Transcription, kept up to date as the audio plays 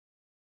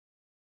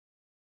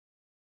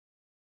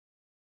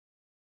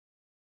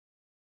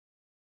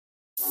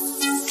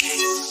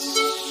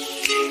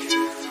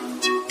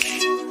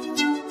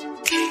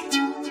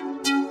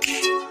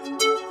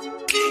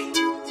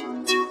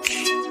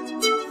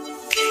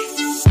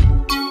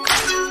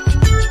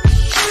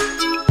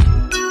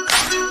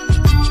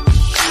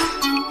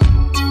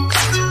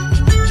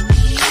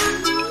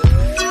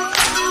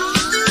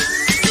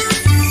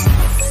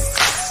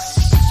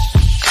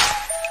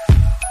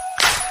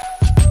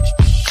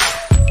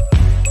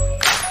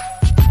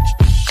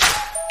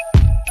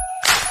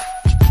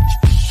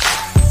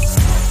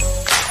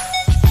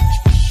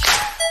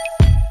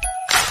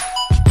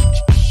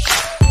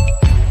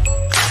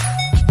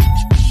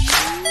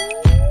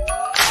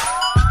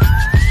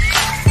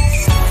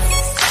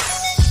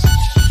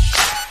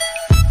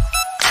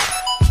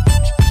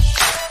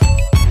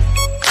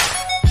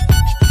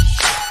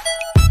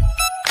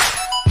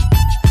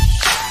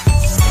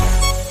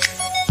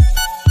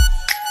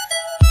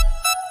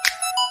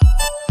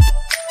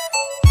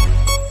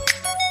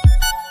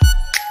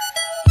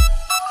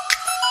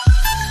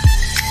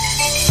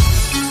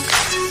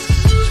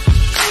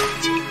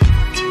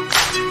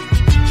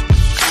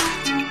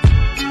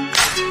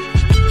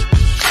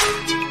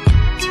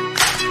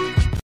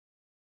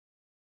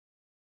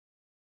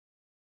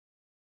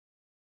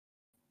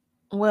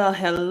Well,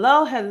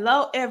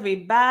 hello,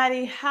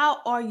 everybody. How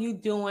are you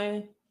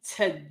doing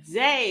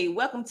today?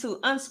 Welcome to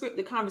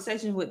Unscripted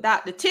Conversations with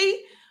Dr.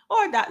 T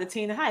or Dr.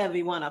 Tina, however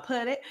you want to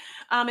put it.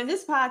 And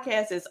this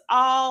podcast is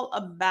all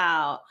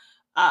about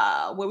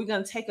where we're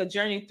going to take a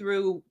journey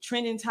through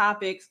trending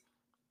topics,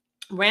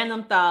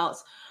 random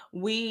thoughts.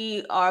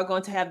 We are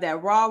going to have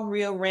that raw,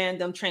 real,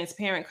 random,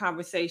 transparent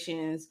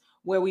conversations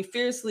where we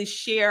fiercely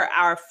share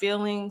our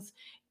feelings.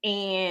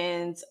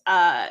 And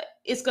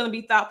it's going to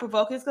be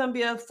thought-provoking. It's going to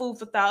be a food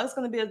for thought. It's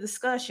going to be a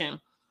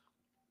discussion.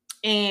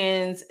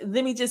 And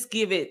let me just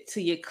give it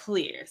to you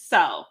clear.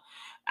 So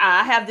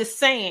I have this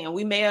saying,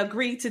 we may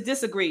agree to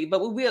disagree,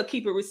 but we will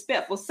keep it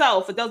respectful.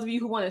 So for those of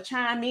you who want to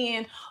chime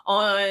in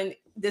on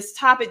this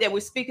topic that we're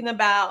speaking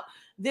about,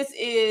 this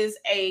is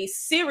a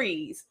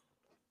series,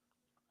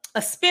 a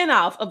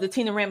spinoff of the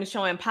Tina Ramsey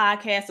Show and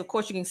Podcast. Of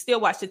course, you can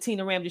still watch the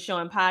Tina Ramsey Show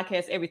and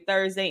Podcast every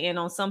Thursday and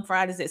on some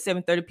Fridays at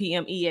 7:30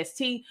 p.m.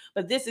 EST.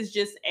 But this is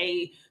just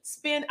a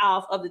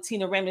spinoff of the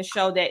Tina Ramsey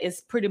Show that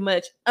is pretty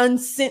much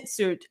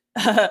uncensored,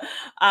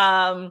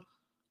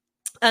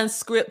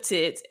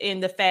 unscripted,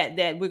 in the fact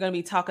that we're going to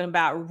be talking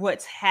about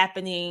what's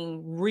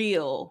happening,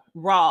 real,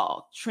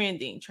 raw,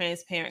 trending,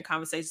 transparent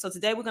conversation. So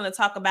today we're going to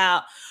talk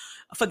about,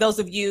 for those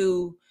of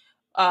you,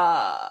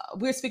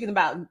 we're speaking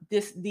about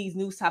these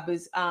news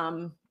topics.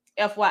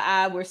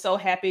 FYI, we're so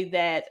happy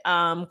that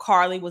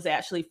Carly was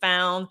actually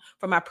found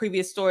from our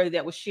previous story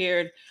that was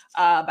shared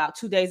about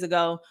 2 days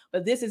ago.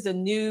 But this is a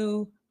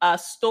new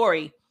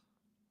story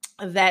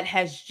that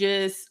has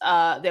just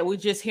that we're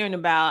just hearing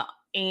about.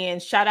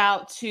 And shout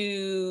out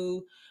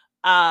to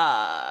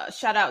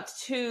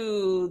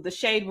the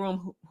Shade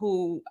Room,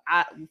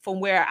 from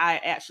where I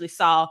actually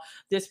saw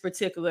this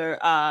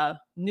particular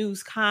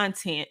news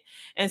content.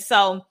 And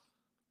so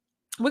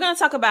we're going to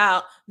talk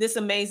about this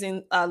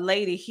amazing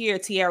lady here,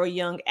 Tierra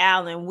Young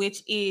Allen,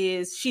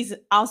 she's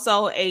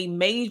also a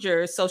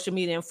major social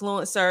media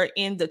influencer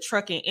in the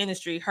trucking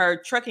industry. Her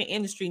trucking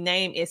industry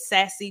name is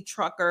Sassy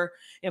Trucker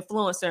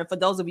Influencer. And for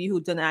those of you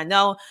who do not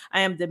know, I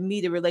am the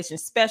media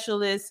relations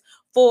specialist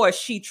for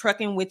She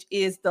Trucking, which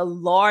is the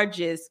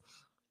largest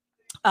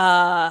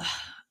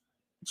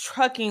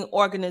trucking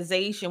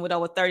organization with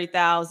over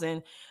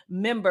 30,000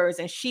 members.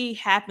 And she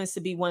happens to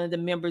be one of the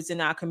members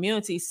in our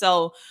community.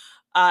 So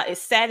it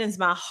saddens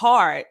my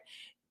heart.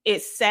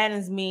 It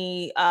saddens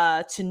me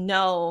to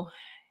know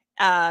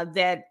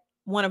that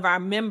one of our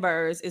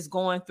members is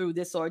going through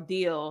this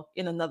ordeal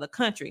in another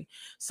country.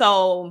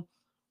 So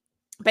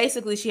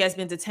basically, she has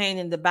been detained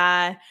in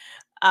Dubai.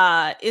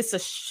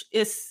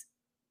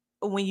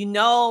 When you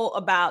know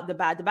about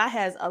Dubai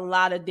has a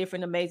lot of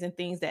different amazing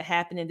things that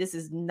happen. And this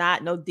is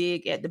not no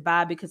dig at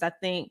Dubai, because I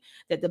think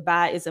that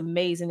Dubai is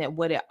amazing at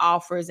what it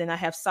offers. And I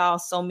have saw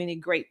so many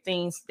great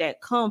things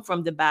that come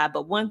from Dubai.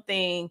 But one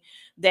thing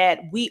that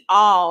we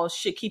all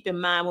should keep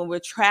in mind when we're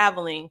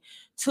traveling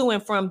to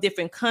and from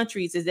different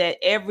countries is that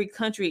every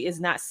country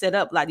is not set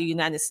up like the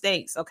United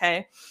States.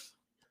 Okay.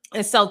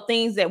 And so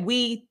things that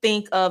we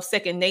think of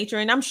second nature,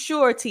 and I'm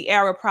sure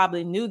Tierra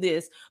probably knew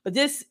this, but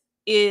this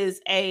is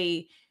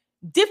a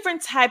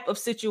different type of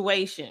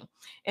situation.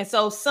 And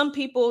so some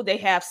people, they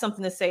have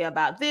something to say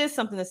about this,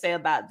 something to say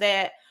about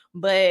that.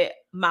 But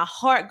my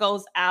heart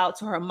goes out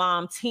to her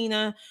mom,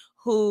 Tina,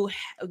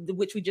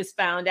 which we just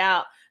found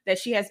out that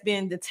she has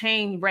been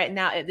detained right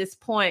now at this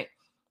point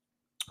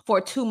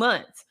for 2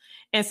 months.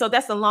 And so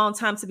that's a long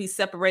time to be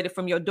separated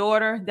from your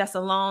daughter. That's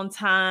a long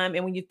time.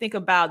 And when you think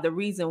about the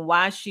reason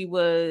why she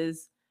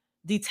was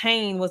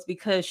detained was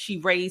because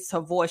she raised her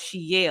voice, she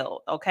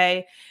yelled.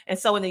 Okay. And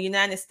so in the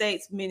United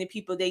States, many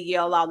people, they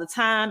yell all the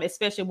time,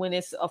 especially when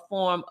it's a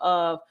form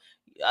of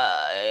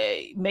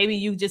maybe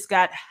you just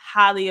got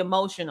highly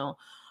emotional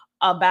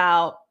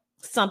about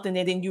something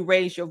and then you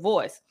raise your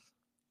voice.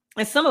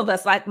 And some of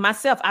us, like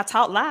myself, I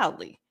talk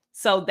loudly.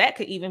 So that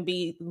could even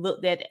be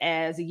looked at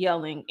as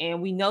yelling.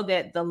 And we know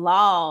that the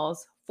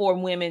laws for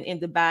women in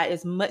Dubai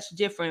is much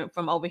different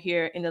from over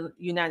here in the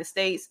United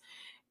States.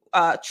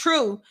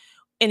 True,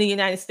 in the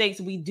United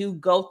States, we do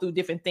go through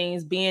different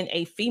things being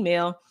a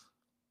female.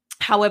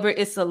 However,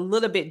 it's a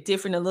little bit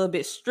different, a little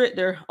bit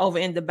stricter over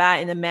in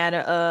Dubai in the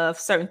matter of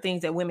certain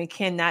things that women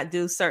cannot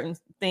do, certain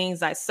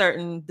things like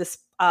certain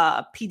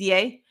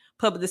PDA,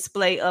 public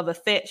display of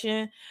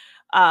affection.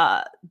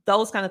 Uh,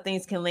 those kind of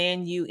things can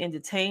land you in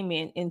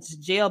detainment into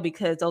jail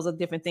because those are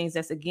different things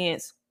that's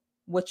against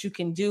what you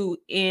can do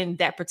in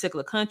that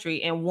particular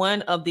country. And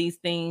one of these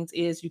things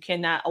is you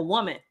cannot, a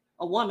woman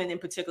in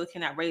particular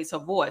cannot raise her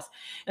voice.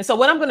 And so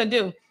what I'm going to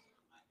do,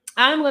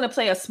 I'm going to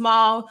play a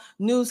small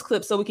news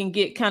clip so we can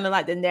get kind of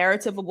like the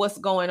narrative of what's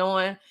going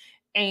on.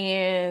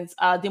 And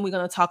then we're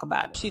going to talk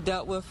about it. She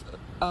dealt with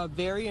a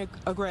very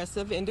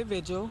aggressive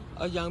individual,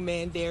 a young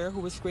man there who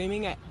was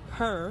screaming at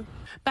her.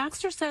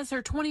 Baxter says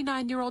her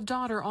 29-year-old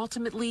daughter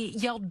ultimately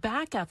yelled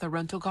back at the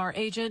rental car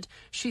agent,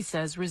 she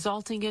says,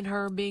 resulting in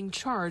her being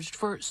charged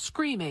for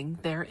screaming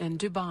there in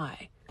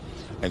Dubai.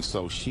 And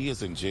so she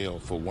is in jail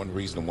for one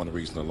reason and one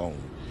reason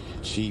alone.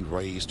 She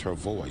raised her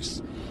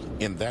voice.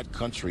 In that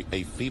country,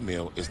 a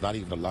female is not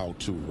even allowed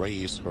to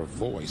raise her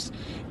voice.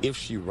 If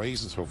she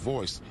raises her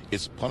voice,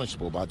 it's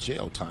punishable by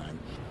jail time.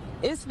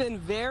 It's been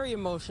very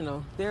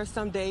emotional. There are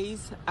some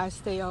days I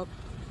stay up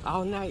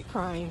all night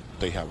crying.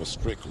 They have a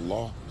strict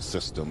law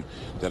system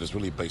that is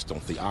really based on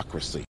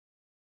theocracy.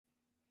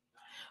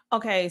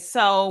 Okay,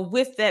 so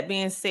with that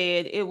being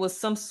said, it was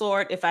some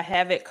sort, if I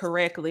have it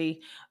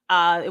correctly,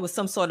 it was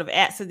some sort of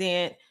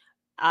accident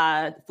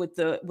with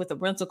the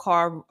rental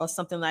car or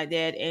something like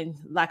that. And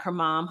like her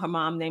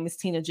mom name is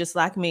Tina, just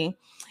like me.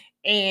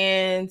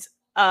 And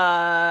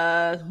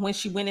when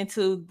she went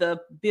into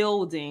the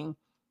building,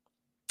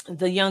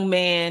 the young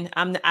man,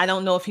 I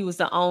don't know if he was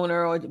the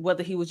owner or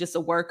whether he was just a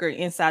worker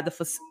inside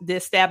the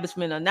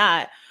establishment or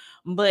not,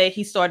 but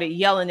he started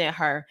yelling at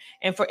her.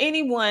 And for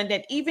anyone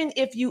that, even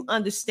if you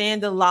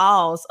understand the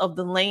laws of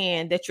the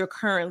land that you're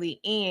currently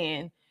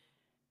in,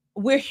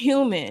 we're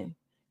human.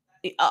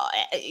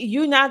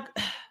 You're not,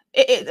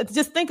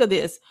 just think of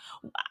this.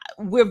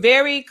 We're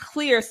very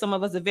clear. Some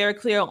of us are very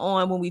clear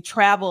on when we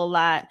travel a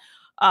lot.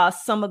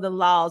 Some of the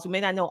laws, we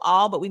may not know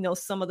all, but we know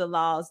some of the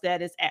laws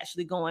that is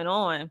actually going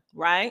on,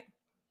 right?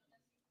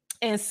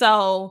 And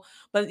so,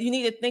 but you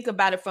need to think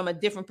about it from a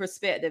different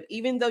perspective.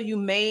 Even though you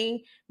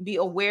may be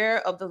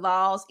aware of the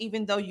laws,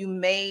 even though you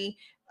may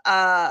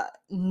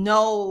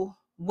know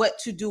what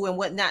to do and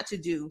what not to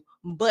do,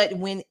 but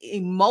when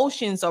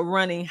emotions are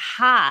running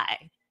high,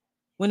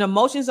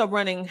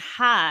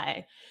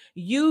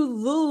 you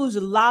lose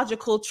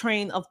logical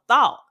train of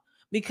thought,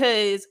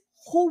 because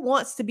who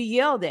wants to be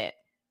yelled at?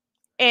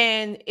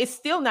 And it's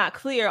still not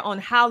clear on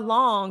how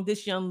long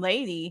this young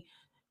lady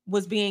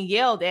was being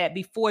yelled at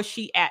before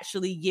she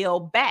actually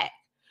yelled back.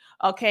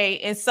 Okay.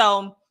 And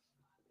so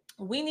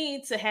we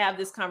need to have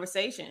this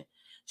conversation.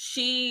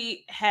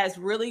 She has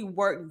really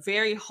worked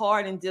very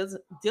hard and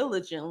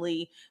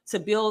diligently to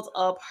build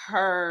up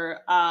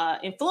her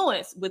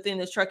influence within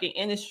the trucking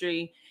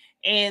industry.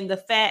 And the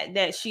fact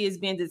that she has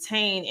been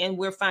detained, and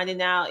we're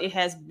finding out it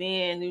has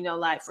been,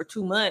 like for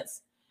 2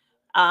 months.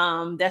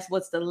 That's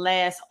what's the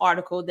last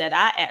article that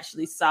I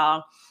actually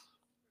saw.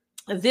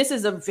 This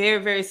is a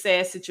very, very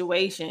sad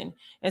situation.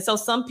 And so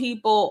some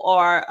people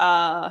are,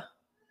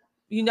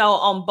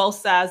 on both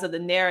sides of the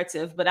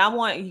narrative, but I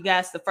want you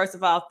guys to, first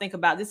of all, think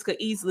about, this could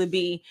easily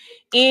be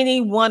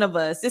any one of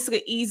us.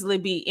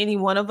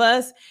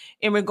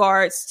 In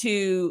regards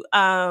to,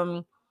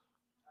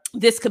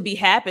 this could be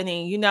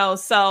happening,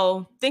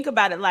 so think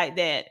about it like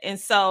that. And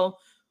so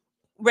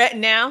right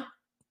now,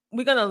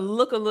 we're going to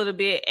look a little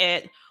bit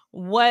at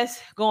what's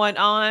going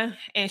on.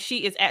 And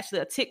she is actually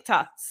a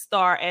TikTok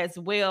star as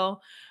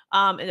well,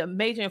 and a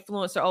major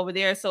influencer over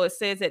there. So it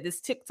says that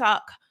this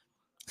TikTok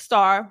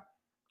star,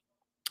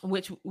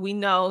 which we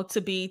know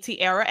to be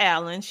Tierra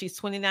Allen, she's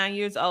 29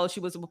 years old. She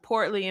was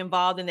reportedly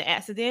involved in the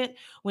accident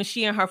when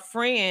she and her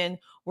friend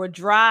were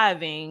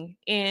driving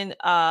in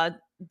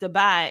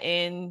Dubai,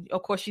 and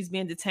of course she's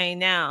being detained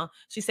now.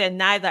 She said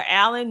neither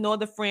Allen nor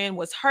the friend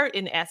was hurt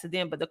in the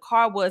accident, but the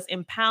car was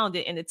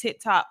impounded, and the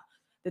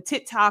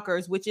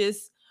TikTokers, which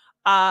is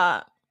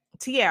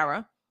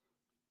Tierra,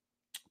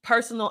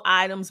 personal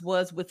items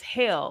was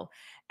withheld.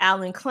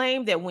 Allen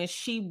claimed that when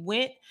she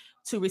went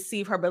to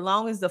receive her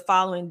belongings the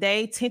following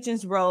day,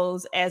 tensions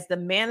rose as the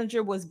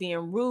manager was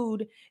being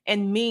rude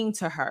and mean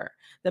to her.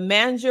 The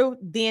manager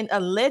then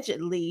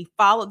allegedly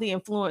followed the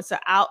influencer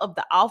out of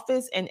the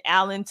office, and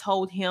Allen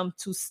told him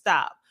to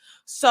stop.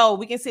 So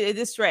we can see that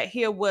this right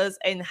here was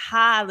and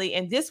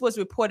this was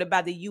reported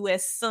by the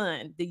U.S.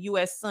 Sun.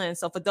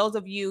 So for those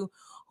of you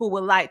who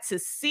would like to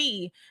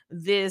see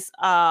this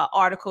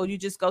article, you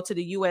just go to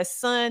the U.S.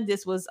 Sun.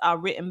 This was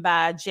written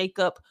by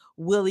Jacob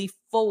Willie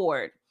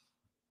Ford,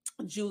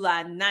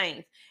 July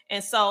 9th.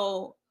 And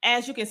so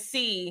as you can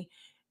see,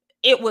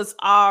 it was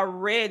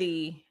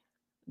already,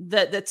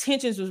 the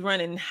tensions was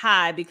running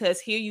high, because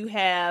here you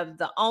have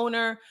the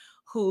owner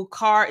who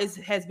car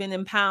has been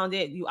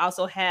impounded. You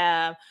also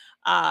have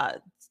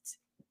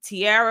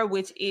Tierra,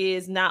 which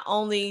is not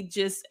only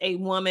just a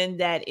woman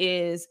that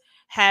is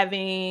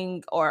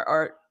having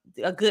or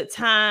a good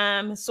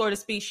time, so to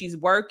speak. She's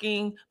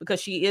working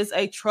because she is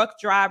a truck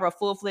driver, a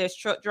full-fledged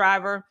truck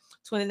driver,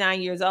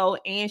 29 years old,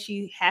 and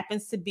she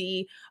happens to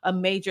be a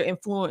major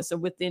influencer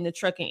within the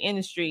trucking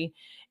industry.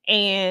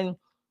 And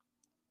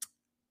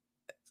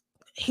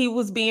he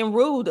was being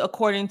rude,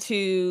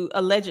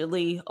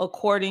 allegedly,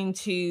 according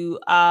to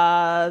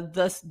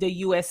the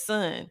U.S.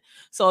 Sun.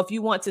 So if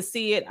you want to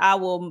see it, I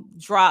will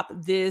drop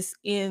this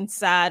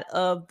inside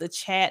of the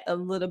chat a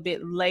little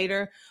bit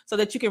later so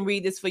that you can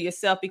read this for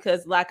yourself,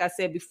 because like I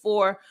said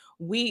before,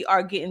 we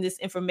are getting this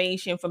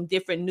information from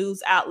different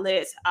news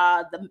outlets.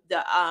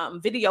 The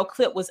video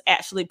clip was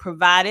actually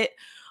provided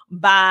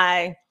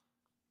by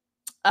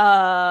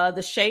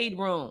the shade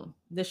room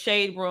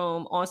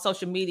on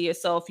social media.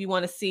 So if you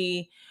want to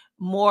see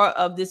more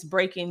of this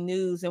breaking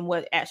news and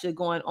what actually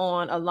going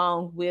on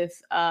along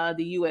with the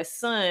U.S.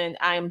 Sun,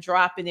 I am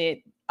dropping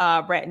it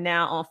right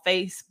now on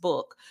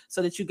Facebook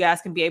so that you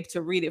guys can be able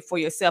to read it for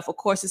yourself. Of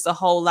course, it's a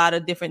whole lot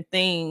of different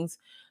things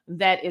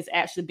that is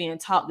actually being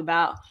talked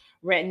about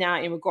right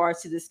now in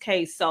regards to this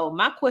case. So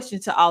my question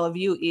to all of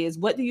you is,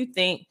 what do you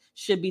think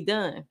should be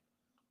done?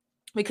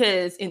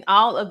 Because in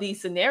all of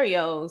these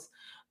scenarios,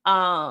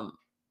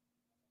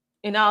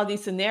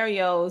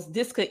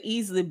 this could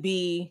easily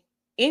be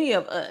any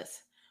of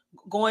us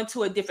going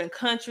to a different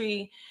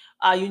country.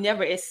 You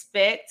never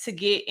expect to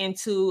get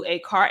into a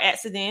car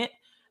accident.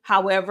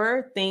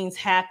 However, things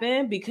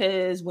happen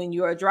because when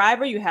you're a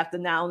driver, you have to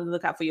not only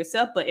look out for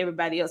yourself, but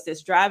everybody else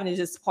that's driving is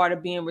just part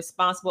of being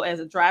responsible as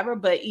a driver.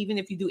 But even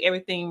if you do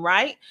everything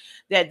right,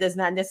 that does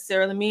not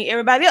necessarily mean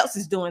everybody else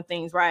is doing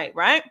things right,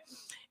 right?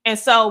 And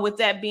so with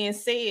that being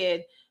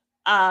said,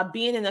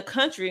 being in a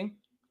country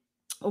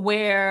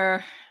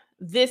where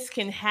this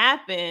can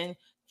happen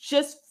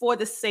just for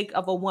the sake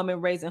of a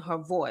woman raising her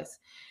voice,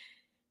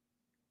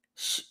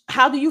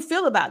 how do you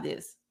feel about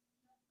this?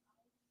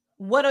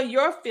 What are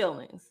your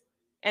feelings?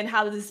 And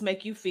how does this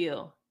make you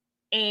feel?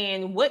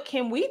 And what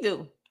can we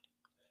do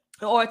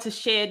in order to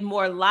shed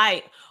more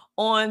light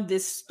on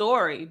this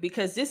story?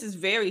 Because this is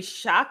very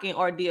shocking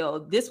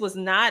ordeal. This was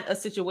not a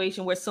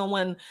situation where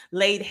someone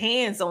laid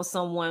hands on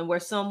someone,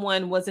 where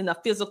someone was in a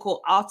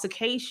physical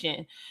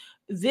altercation.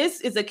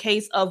 This is a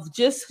case of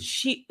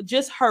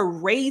just her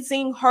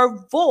raising her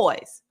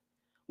voice,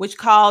 which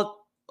called,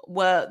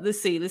 well,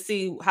 let's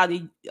see how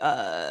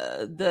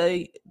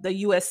the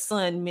U.S.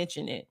 Sun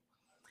mentioned it.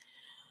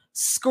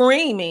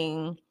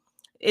 Screaming.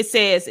 It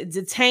says,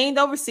 detained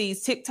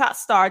overseas TikTok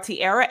star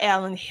Tierra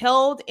Allen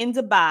held in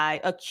Dubai,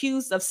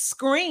 accused of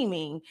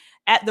screaming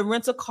at the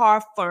rental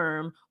car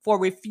firm for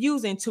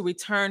refusing to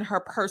return her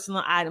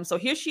personal items. So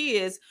here she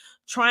is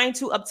trying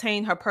to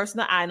obtain her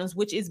personal items,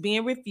 which is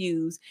being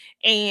refused.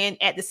 And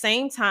at the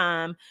same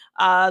time,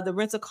 the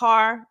rental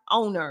car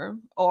owner,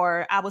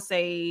 or I would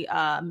say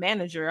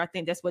manager, I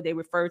think that's what they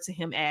refer to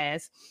him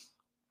as,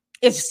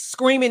 is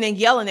screaming and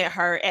yelling at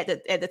her. At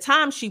the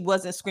time, she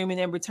wasn't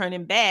screaming and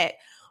returning back.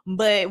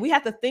 But we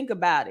have to think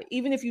about it.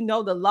 Even if you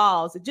know the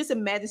laws, just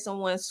imagine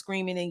someone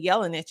screaming and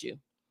yelling at you.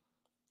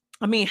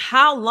 I mean,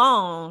 how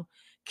long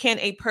can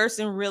a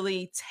person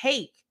really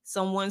take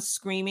someone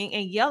screaming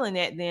and yelling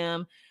at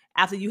them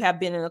after you have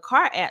been in a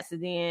car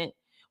accident,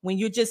 when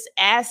you're just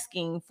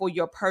asking for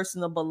your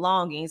personal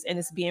belongings and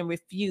it's being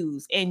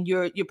refused? And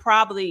you're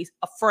probably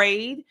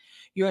afraid,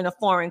 you're in a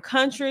foreign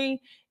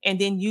country, and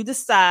then you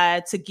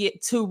decide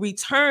to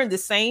return the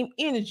same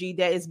energy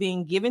that is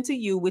being given to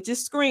you, which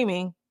is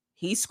screaming.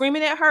 He's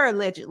screaming at her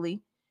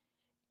allegedly,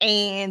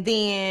 and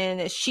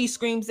then she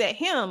screams at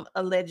him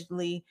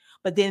allegedly.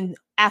 But then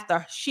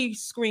after she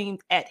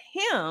screamed at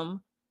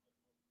him,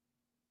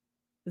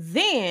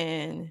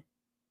 then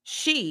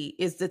she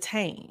is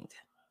detained.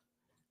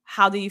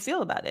 How do you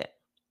feel about it?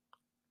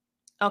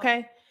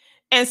 Okay.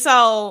 And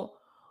so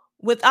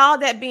with all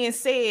that being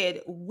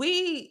said,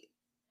 we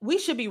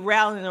should be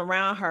rallying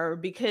around her,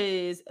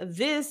 because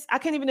I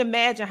can't even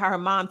imagine how her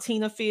mom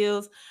Tina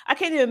feels. I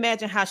can't even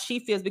imagine how she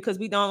feels, because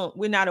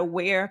we're not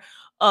aware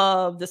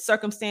of the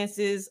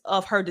circumstances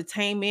of her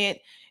detainment.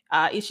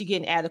 Is she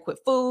getting adequate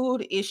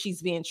food? Is she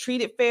being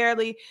treated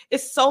fairly?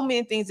 It's so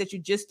many things that you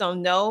just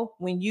don't know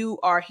when you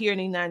are here in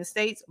the United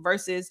States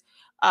versus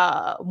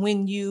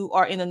when you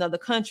are in another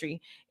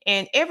country.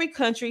 And every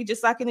country,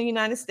 just like in the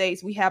United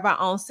States, we have our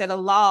own set of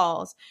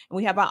laws and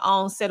we have our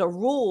own set of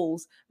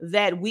rules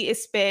that we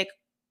expect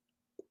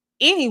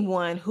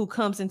anyone who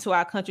comes into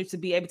our country to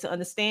be able to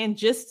understand,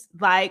 just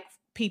like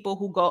people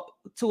who go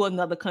to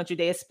another country,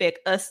 they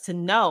expect us to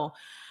know.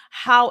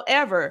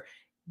 However,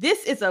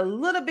 this is a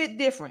little bit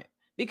different,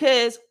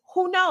 because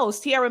who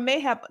knows, Tierra may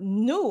have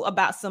knew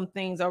about some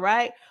things, all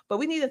right? But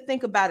we need to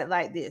think about it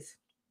like this.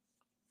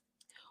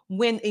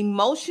 When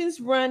emotions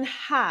run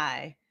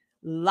high,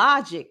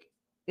 logic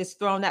is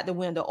thrown out the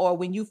window. Or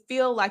when you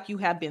feel like you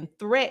have been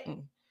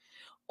threatened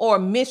or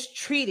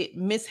mistreated,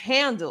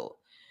 mishandled,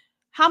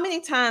 how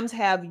many times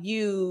have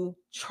you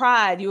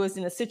was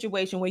in a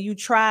situation where you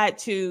tried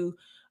to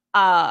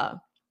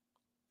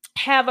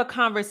have a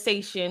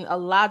conversation, a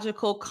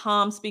logical,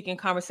 calm speaking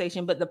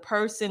conversation, but the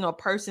person or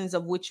persons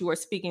of which you are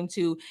speaking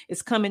to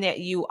is coming at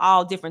you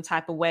all different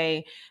type of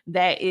way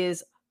that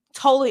is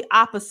totally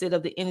opposite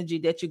of the energy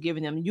that you're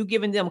giving them. You're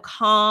giving them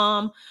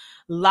calm,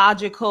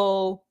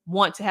 logical,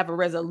 want to have a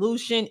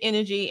resolution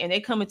energy, and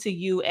they coming to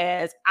you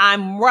as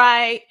I'm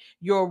right,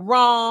 you're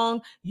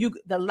wrong.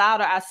 The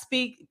louder I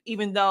speak,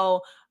 even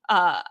though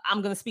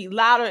I'm going to speak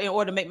louder in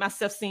order to make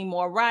myself seem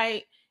more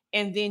right.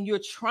 And then you're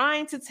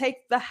trying to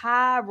take the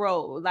high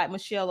road, like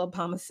Michelle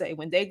Obama say,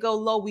 when they go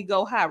low, we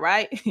go high,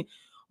 right?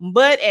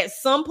 But at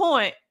some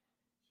point,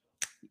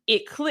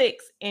 it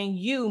clicks and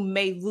you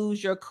may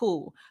lose your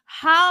cool.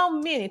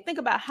 Think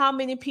about how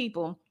many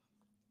people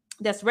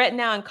that's right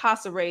now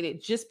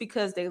incarcerated just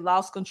because they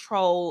lost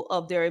control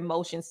of their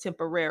emotions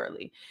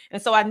temporarily. And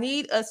so I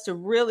need us to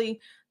really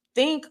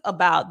think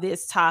about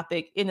this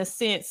topic in a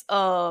sense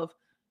of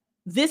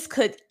this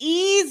could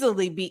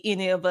easily be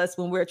any of us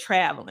when we're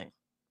traveling.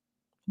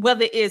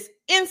 Whether it's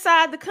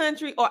inside the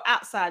country or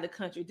outside the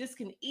country, this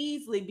can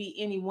easily be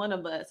any one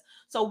of us.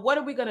 So what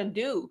are we going to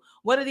do?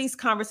 What are these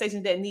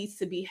conversations that needs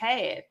to be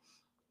had?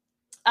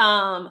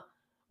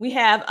 We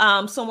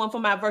have someone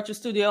from our virtual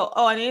studio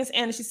audience,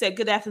 and she said,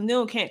 good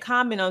afternoon, can't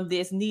comment on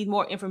this, need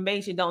more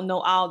information, don't know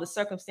all the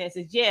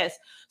circumstances. Yes.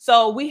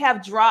 So we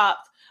have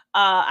dropped,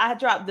 I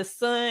dropped the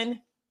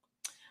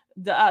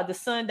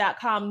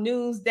sun.com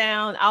news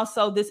down.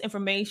 Also, this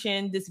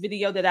information, this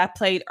video that I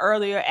played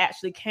earlier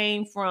actually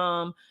came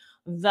from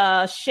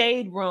the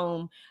Shade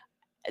Room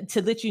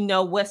to let you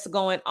know what's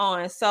going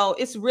on. So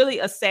it's really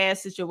a sad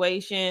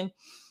situation.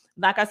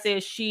 Like I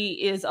said,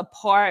 she is a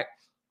part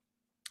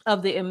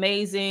of the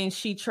amazing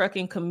She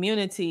Trucking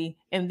community,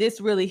 and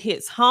this really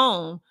hits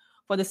home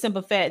for the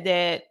simple fact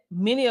that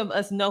many of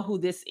us know who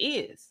this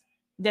is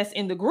that's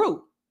in the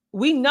group.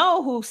 We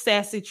know who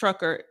Sassy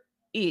Trucker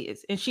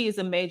is, and she is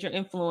a major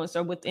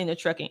influencer within the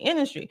trucking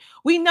industry.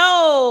 We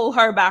know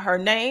her by her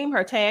name,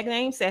 her tag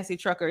name, Sassy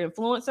Trucker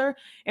Influencer,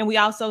 and we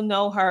also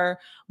know her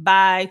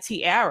by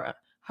Tierra,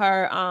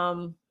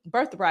 her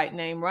birthright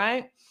name,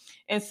 right?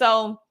 And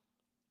so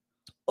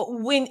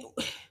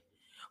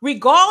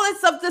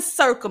regardless of the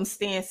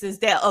circumstances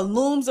that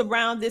looms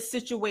around this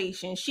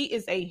situation, she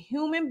is a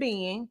human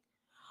being,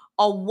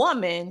 a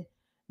woman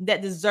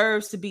that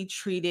deserves to be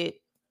treated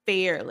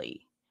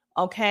fairly.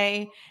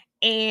 Okay.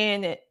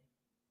 And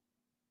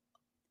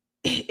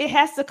it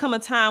has to come a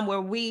time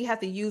where we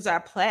have to use our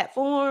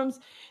platforms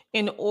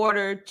in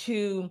order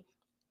to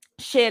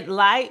shed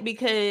light,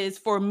 because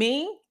for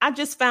me, I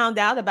just found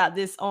out about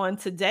this on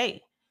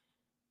today.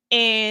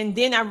 And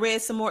then I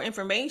read some more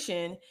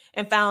information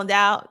and found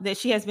out that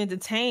she has been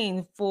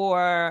detained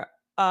for,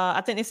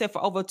 I think they said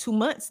for over 2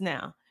 months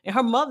now. And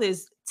her mother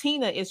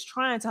Tina is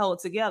trying to hold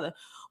it together.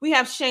 We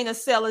have Shayna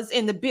Sellers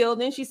in the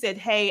building. She said,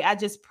 hey, I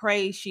just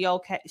pray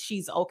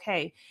she's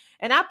okay.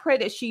 And I pray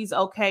that she's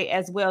okay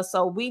as well.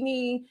 So we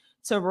need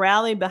to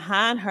rally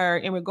behind her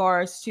in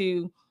regards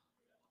to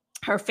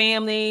her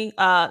family,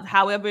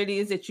 however it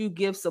is that you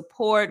give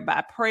support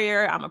by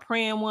prayer. I'm a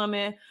praying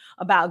woman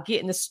about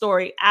getting the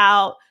story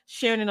out,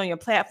 sharing it on your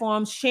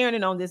platform, sharing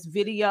it on this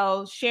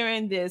video,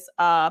 sharing this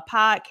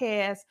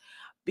podcast,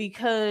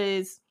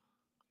 because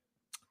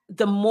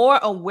the more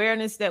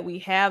awareness that we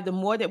have, the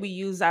more that we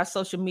use our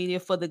social media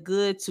for the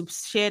good to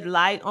shed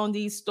light on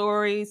these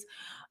stories,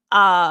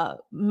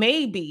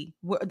 maybe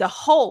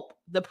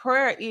the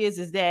prayer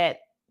is that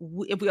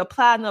if we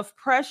apply enough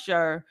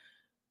pressure,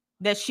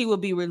 that she will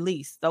be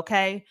released.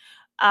 Okay.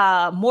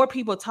 More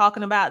people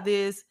talking about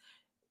this.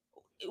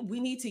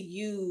 We need to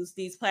use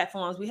these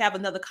platforms. We have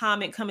another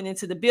comment coming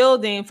into the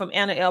building from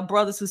Anna L.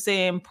 Brothers, who's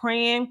saying,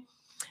 praying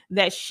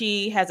that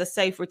she has a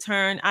safe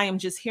return. I am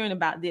just hearing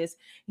about this.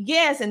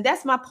 Yes. And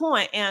that's my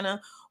point, Anna.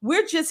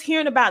 We're just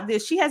hearing about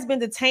this. She has been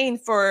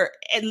detained for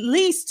at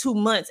least 2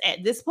 months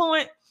at this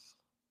point.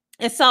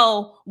 And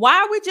so why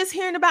are we just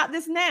hearing about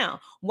this now?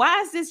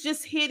 Why is this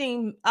just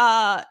hitting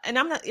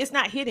it's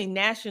not hitting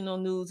national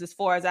news as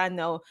far as I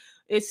know.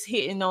 It's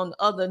hitting on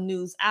other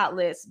news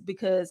outlets,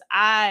 because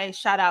I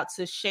shout out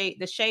to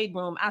the Shade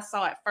Room. I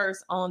saw it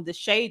first on the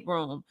Shade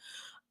Room.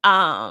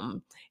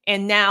 And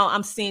now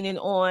I'm seeing it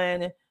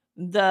on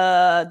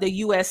the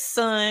US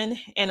Sun.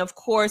 And of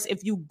course,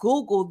 if you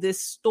Google this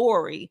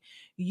story,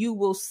 you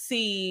will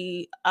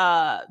see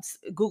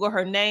Google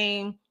her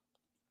name.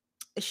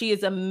 She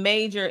is a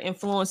major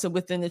influencer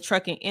within the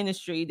trucking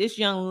industry. This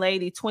young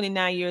lady,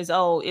 29 years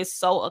old, is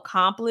so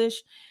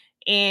accomplished.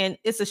 And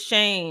it's a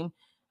shame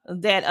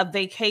that a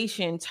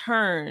vacation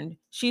turned.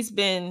 She's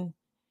been,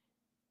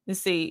 let's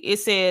see,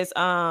 it says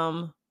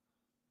the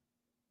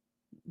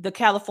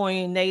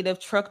California native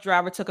truck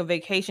driver took a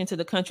vacation to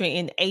the country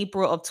in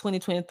April of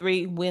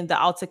 2023 when the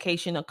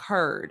altercation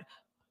occurred.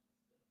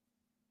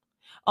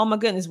 Oh my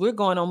goodness, we're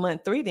going on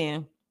month 3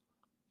 then.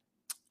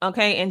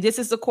 Okay, and this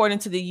is according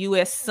to the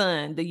US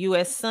Sun. The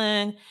US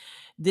Sun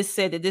this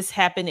said that this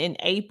happened in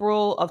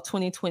April of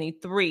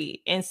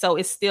 2023. And so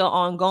it's still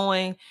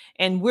ongoing.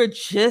 And we're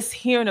just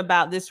hearing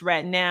about this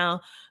right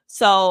now.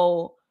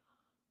 So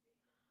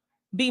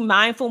be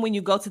mindful when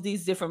you go to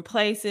these different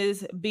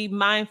places. Be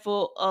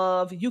mindful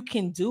of, you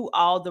can do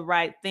all the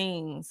right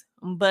things,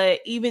 but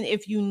even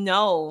if you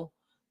know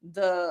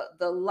the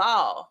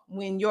law,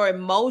 when your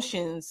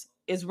emotions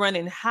is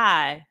running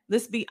high,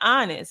 let's be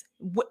honest.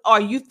 Are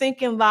you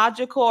thinking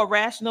logical or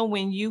rational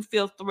when you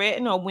feel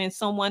threatened or when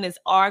someone is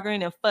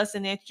arguing and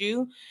fussing at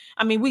you?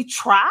 I mean, we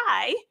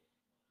try,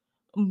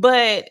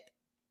 but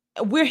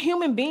we're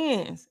human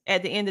beings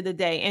at the end of the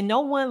day, and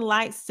no one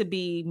likes to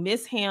be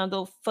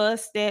mishandled,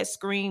 fussed at,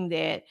 screamed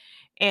at.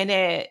 And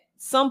at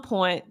some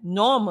point,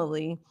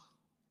 normally,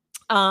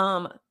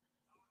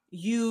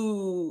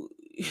 you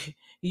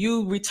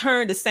you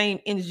return the same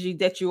energy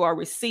that you are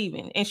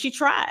receiving. And she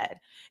tried,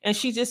 and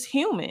she's just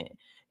human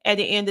at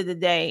the end of the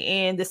day.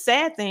 And the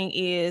sad thing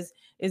is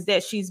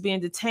that she's being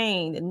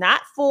detained,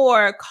 not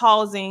for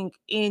causing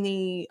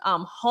any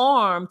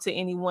harm to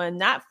anyone,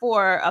 not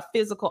for a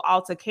physical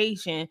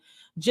altercation,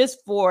 just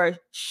for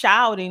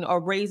shouting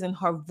or raising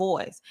her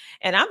voice.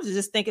 And I'm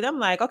just thinking, I'm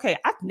like, okay,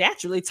 I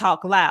naturally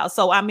talk loud,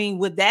 so I mean,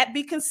 would that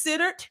be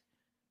considered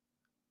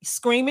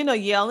screaming or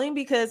yelling?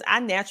 Because I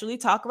naturally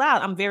talk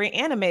loud. I'm very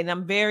animated.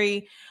 I'm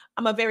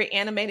a very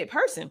animated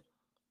person.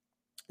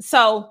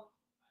 So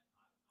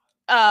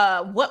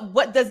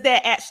what does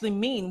that actually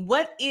mean?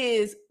 What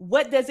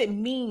does it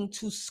mean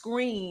to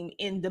scream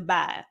in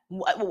Dubai?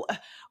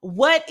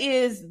 What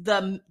is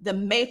the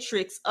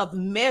matrix of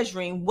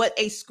measuring what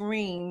a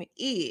scream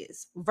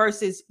is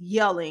versus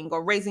yelling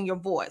or raising your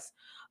voice?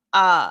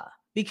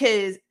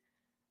 Because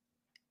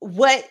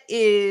what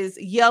is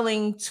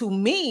yelling to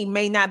me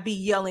may not be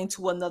yelling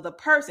to another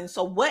person.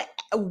 So what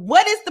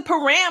is the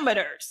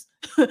parameters?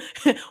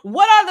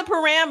 What are the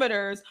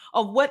parameters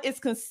of what is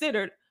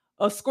considered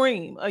a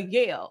scream, a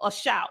yell, a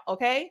shout?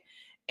 Okay.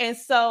 And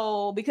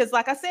so, because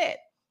like I said,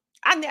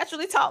 I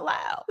naturally talk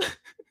loud.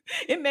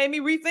 It made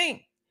me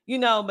rethink,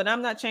 but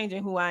I'm not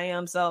changing who I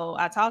am. So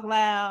I talk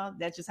loud.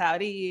 That's just how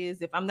it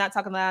is. If I'm not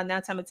talking loud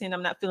 9 times out of 10,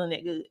 I'm not feeling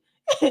that good.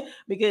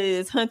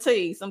 Because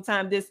hunty,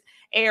 sometimes this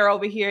air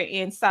over here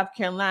in South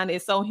Carolina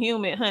is so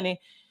humid, honey.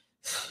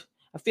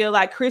 I feel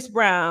like Chris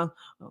Brown.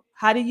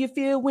 How do you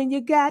feel when you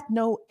got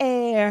no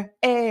air?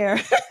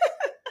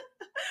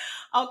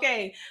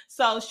 Okay,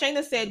 so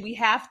Shayna said we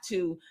have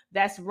to.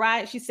 That's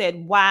right. She said,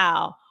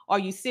 wow, are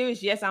you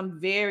serious? Yes, I'm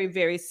very,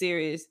 very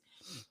serious.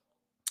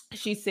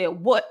 She said,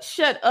 what?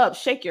 Shut up,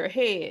 shake your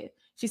head.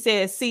 She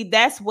said, see,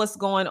 that's what's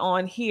going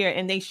on here,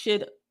 and they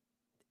should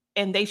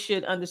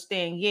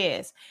understand.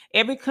 Yes,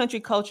 every country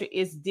culture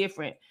is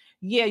different.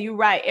 Yeah, you're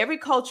right. Every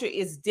culture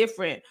is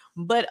different,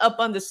 but up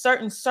under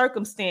certain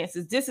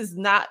circumstances, this is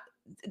not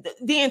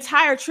the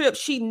entire trip.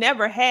 She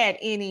never had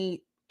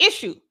any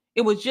issue.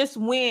 It was just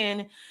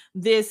when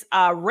this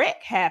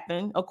wreck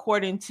happened,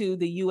 according to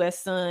the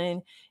U.S.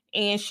 Sun,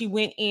 and she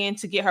went in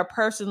to get her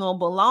personal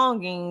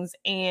belongings,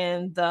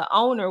 and the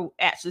owner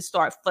actually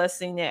started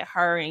fussing at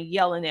her and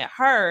yelling at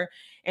her,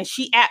 and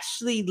she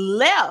actually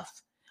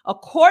left.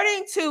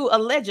 According to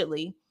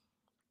allegedly,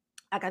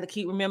 I got to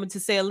keep remembering to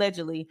say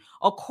allegedly,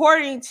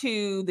 according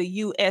to the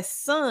U.S.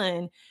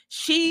 Sun,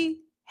 she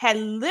had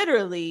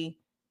literally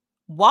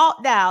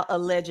walked out,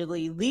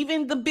 allegedly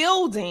leaving the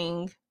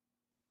building,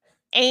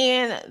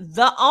 and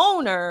the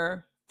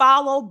owner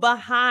followed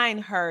behind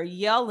her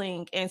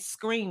yelling and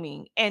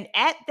screaming. And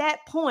at that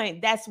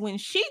point, that's when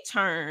she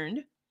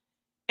turned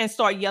and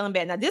started yelling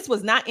back. Now, this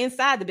was not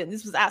inside the building.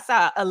 This was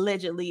outside,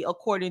 allegedly,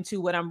 according to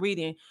what I'm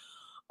reading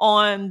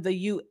on the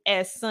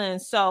U.S. Sun.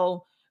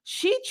 So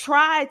she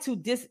tried to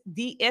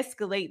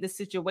de-escalate the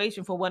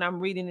situation, for what I'm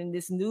reading in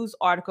this news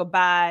article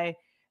by,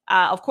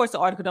 of course, the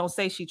article don't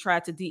say she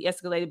tried to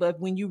de-escalate it,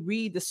 but when you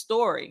read the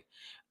story,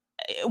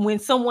 when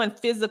someone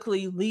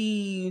physically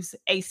leaves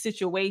a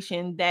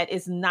situation that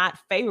is not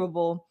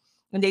favorable,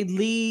 and they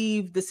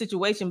leave the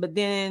situation, but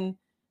then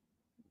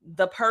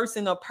the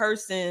person or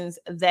persons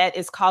that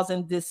is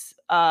causing this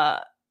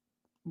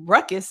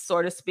ruckus,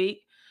 so to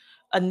speak,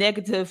 a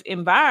negative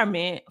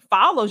environment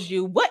follows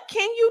you, what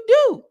can you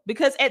do?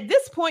 Because at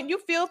this point, you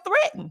feel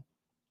threatened.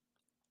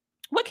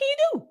 What can you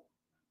do?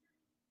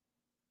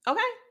 Okay.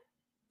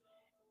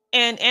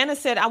 And Anna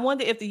said, I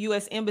wonder if the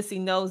U.S. Embassy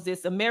knows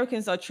this.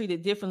 Americans are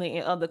treated differently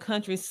in other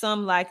countries,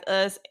 some like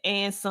us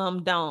and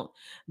some don't.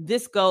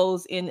 This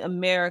goes in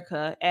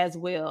America as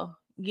well.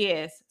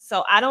 Yes.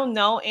 So I don't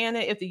know, Anna,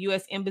 if the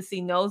U.S.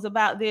 Embassy knows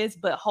about this,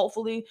 but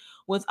hopefully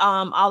with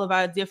all of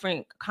our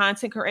different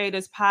content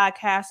creators,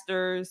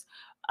 podcasters,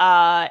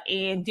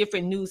 and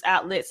different news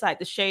outlets like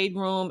the Shade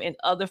Room and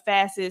other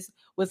facets,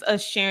 with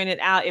us sharing it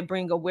out, it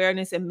bring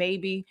awareness. And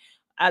maybe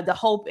the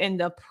hope and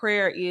the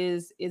prayer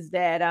is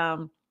that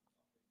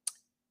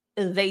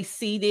they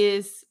see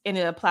this and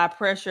it apply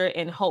pressure,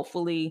 and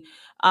hopefully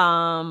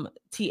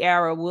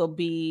Tierra will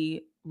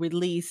be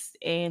released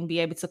and be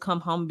able to come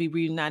home and be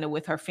reunited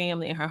with her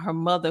family and her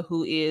mother,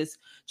 who is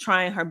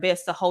trying her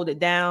best to hold it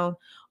down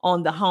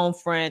on the home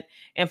front.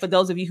 And for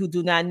those of you who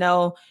do not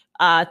know,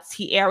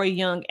 Tierra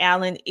Young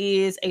Allen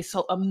is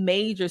a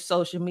major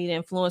social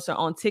media influencer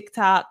on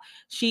TikTok.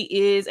 She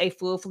is a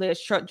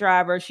full-fledged truck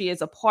driver. She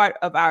is a part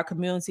of our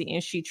community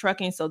in She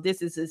Trucking. So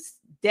this is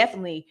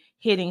definitely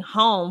hitting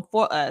home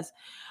for us.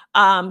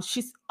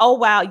 She's, oh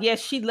wow,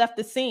 yes, she left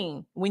the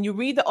scene. When you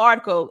read the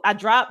article, I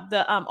dropped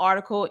the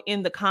article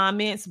in the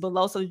comments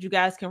below so that you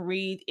guys can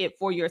read it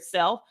for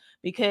yourself,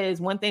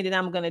 because one thing that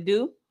I'm going to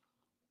do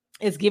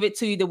is give it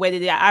to you the way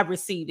that I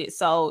received it.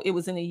 So it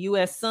was in the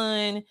U.S.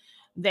 Sun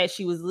that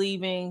she was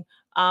leaving.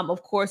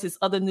 Of course, there's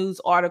other news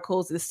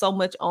articles. There's so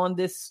much on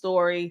this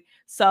story.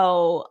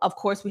 So, of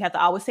course, we have to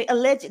always say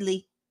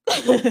allegedly.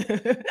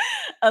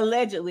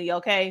 Allegedly,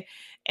 okay?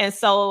 And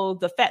so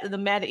the fact of the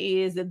matter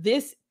is that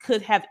this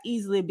could have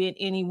easily been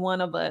any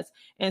one of us.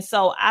 And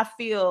so I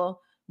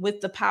feel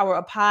with the power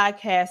of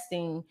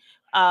podcasting,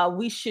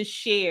 we should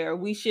share.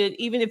 We should,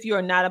 even if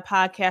you're not a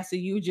podcaster,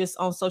 you just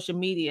on social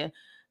media.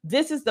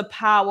 This is the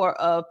power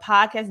of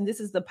podcasting. This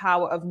is the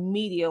power of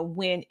media,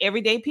 when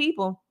everyday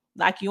people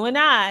like you and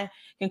I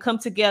can come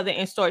together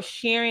and start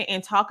sharing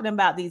and talking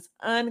about these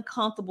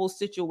uncomfortable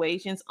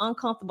situations,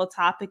 uncomfortable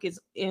topics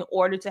in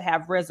order to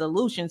have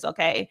resolutions.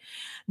 Okay.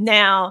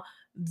 Now,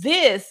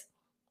 this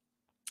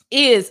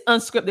is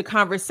Unscripted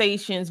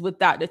Conversations with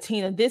Dr.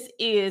 Tina. This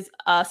is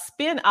a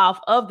spinoff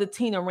of the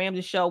Tina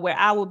Ramsey Show, where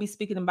I will be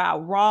speaking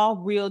about raw,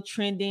 real,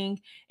 trending,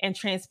 and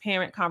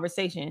transparent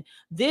conversation.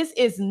 This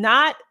is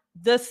not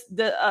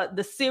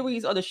the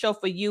series or the show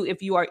for you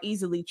if you are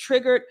easily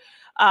triggered.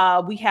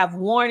 We have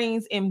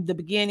warnings in the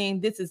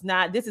beginning. This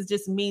is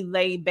just me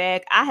laid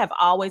back. I have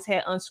always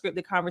had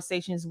unscripted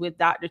conversations with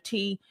Dr.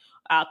 T,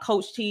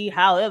 Coach T,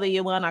 however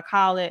you want to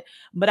call it,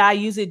 but I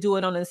usually do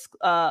it on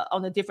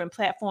a different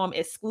platform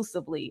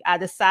exclusively. I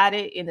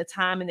decided in the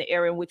time and the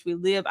era in which we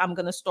live, I'm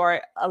going to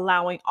start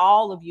allowing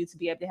all of you to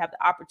be able to have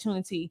the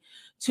opportunity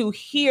to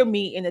hear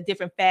me in the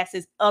different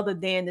facets other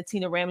than the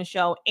Tina Ramsey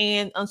Show.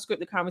 And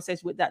Unscripted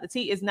Conversation with Dr.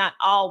 T is not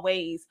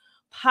always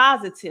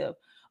positive.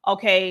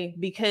 Okay,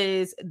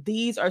 because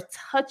these are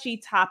touchy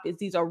topics.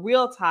 These are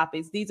real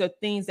topics. These are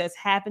things that's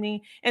happening.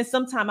 And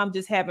sometimes I'm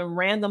just having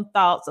random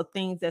thoughts of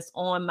things that's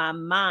on my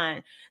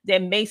mind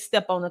that may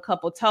step on a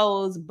couple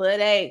toes. But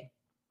hey,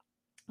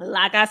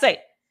 like I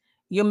say,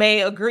 you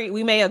may agree.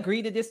 We may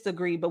agree to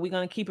disagree, but we're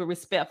going to keep it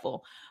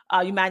respectful.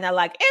 You might not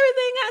like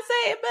everything I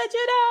say, but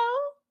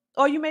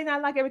or you may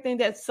not like everything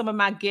that some of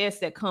my guests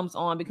that comes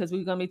on, because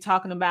we're going to be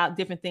talking about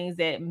different things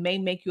that may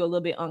make you a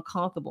little bit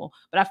uncomfortable.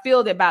 But I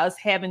feel that by us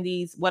having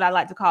these, what I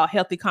like to call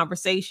healthy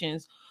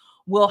conversations,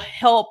 will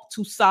help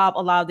to solve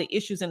a lot of the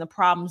issues and the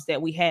problems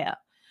that we have.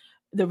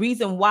 The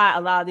reason why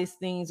a lot of these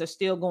things are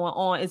still going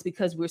on is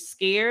because we're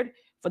scared,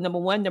 for number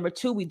one. Number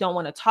two, we don't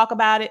want to talk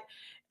about it.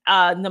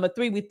 Number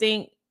three, we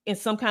think in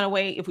some kind of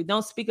way, if we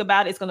don't speak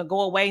about it, it's going to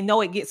go away.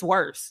 No, it gets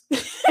worse.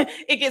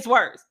 It gets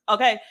worse.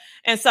 Okay.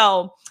 And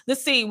so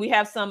let's see, we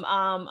have some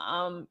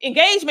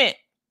engagement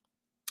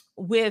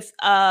with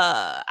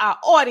our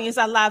audience,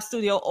 our live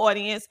studio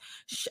audience.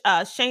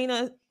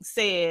 Shayna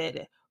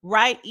said,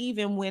 right,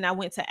 even when I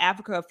went to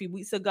Africa a few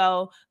weeks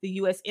ago, the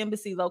U.S.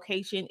 Embassy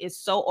location is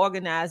so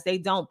organized, they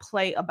don't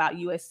play about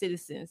U.S.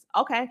 citizens.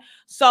 Okay.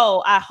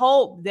 So I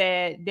hope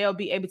that they'll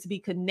be able to be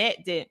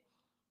connected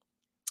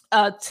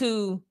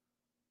to...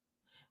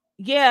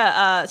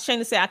 Yeah,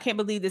 Shayna said, I can't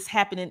believe this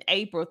happened in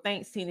April.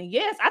 Thanks, Tina.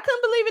 Yes, I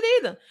couldn't believe it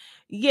either.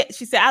 Yeah,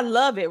 she said, I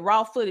love it.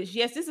 Raw footage.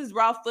 Yes, this is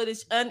raw footage,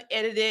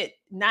 unedited,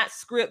 not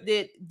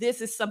scripted. This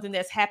is something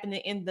that's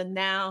happening in the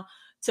now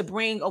to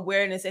bring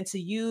awareness and to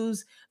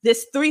use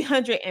this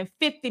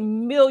 350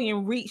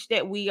 million reach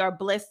that we are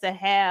blessed to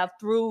have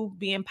through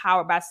being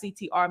powered by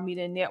CTR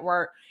Media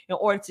Network in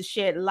order to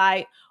shed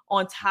light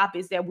on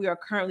topics that we are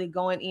currently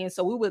going in.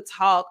 So we will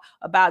talk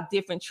about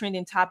different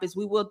trending topics.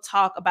 We will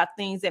talk about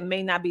things that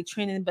may not be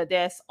trending, but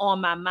that's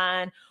on my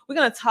mind. We're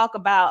going to talk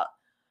about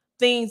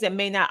things that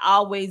may not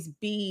always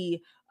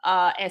be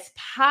as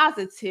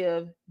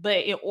positive, but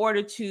in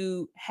order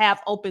to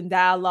have open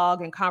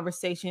dialogue and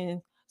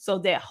conversation, so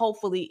that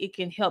hopefully it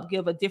can help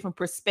give a different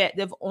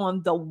perspective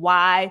on the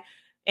why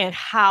and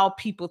how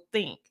people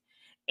think.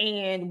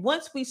 And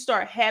once we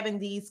start having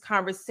these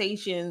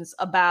conversations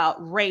about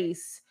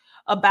race,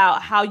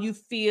 about how you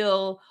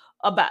feel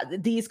about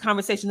these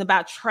conversations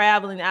about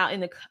traveling out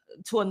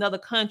to another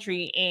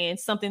country, and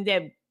something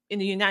that in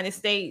the United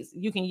States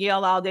you can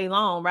yell all day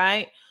long,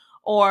 right?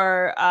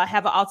 Or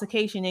have an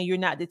altercation and you're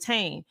not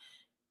detained,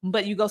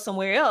 but you go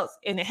somewhere else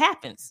and it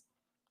happens.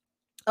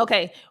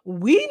 Okay,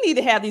 we need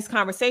to have these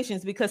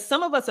conversations because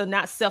some of us are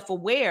not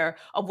self-aware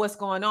of what's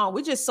going on.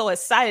 We're just so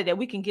excited that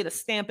we can get a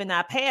stamp in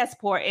our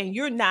passport, and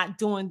you're not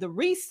doing the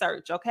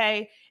research,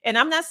 okay? And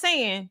I'm not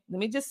saying, let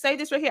me just say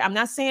this right here. I'm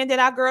not saying that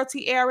our girl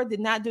Tierra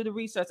did not do the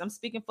research. I'm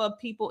speaking for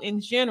people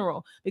in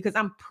general, because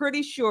I'm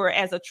pretty sure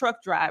as a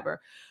truck driver,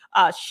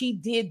 she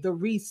did the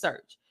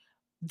research.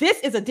 This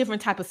is a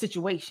different type of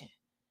situation.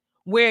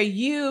 where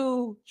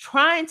you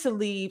trying to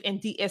leave and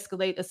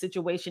de-escalate a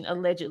situation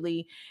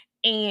allegedly,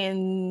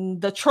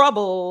 and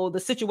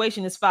the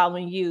situation is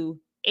following you,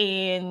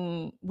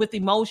 and with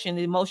emotion,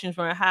 the emotions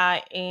run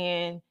high,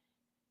 and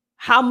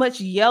how much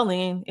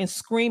yelling and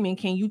screaming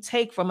can you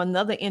take from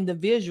another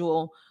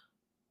individual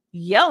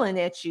yelling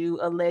at you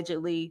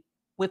allegedly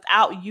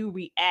without you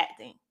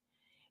reacting?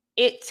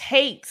 It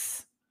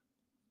takes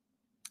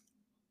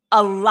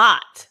a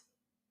lot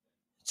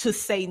to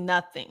say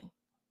nothing.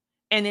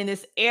 And in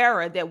this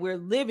era that we're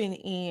living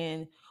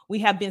in, we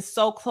have been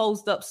so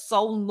closed up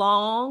so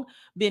long,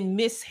 been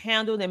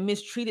mishandled and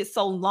mistreated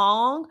so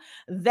long,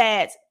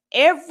 that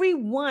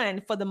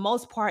everyone, for the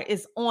most part,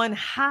 is on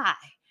high,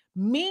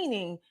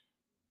 meaning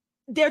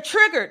they're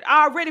triggered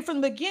already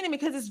from the beginning,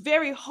 because it's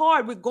very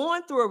hard. We're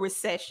going through a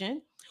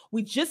recession.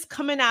 We're just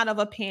coming out of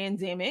a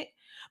pandemic.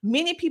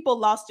 Many people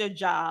lost their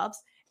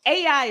jobs.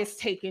 AI is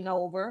taking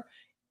over,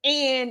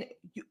 and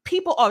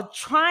people are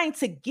trying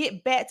to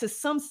get back to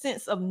some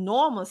sense of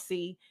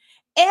normalcy.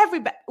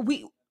 Everybody,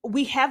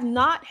 we have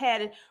not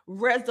had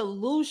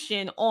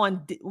resolution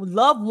on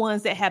loved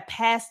ones that have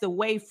passed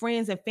away,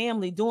 friends and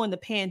family during the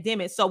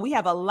pandemic. So we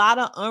have a lot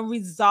of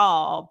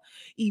unresolved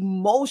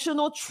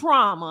emotional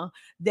trauma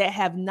that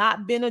have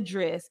not been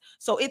addressed.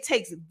 So it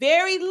takes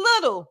very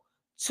little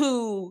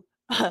to,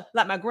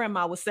 like my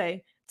grandma would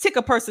say, tick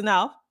a person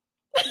off.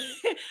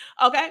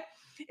 Okay.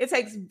 It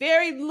takes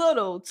very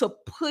little to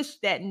push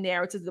that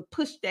narrative, to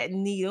push that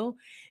needle.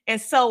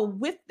 And so,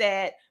 with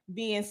that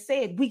being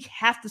said, we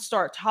have to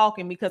start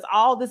talking, because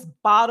all this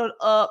bottled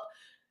up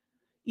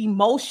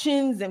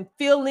emotions and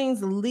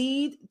feelings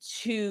lead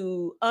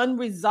to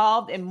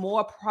unresolved and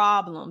more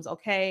problems.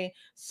 Okay.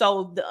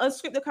 So, the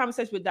Unscripted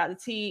Conversation with Dr.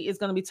 T is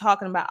going to be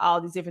talking about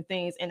all these different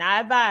things. And I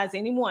advise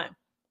anyone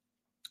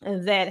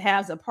that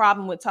has a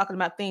problem with talking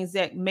about things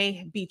that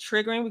may be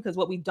triggering, because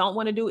what we don't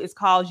want to do is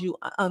cause you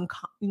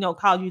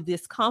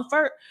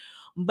discomfort.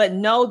 But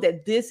know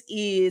that this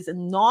is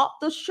not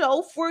the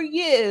show for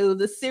you,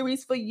 the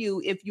series for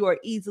you, if you are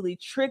easily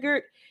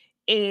triggered.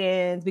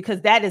 And because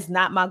that is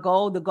not my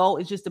goal. The goal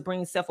is just to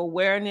bring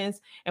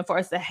self-awareness and for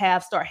us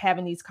to start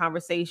having these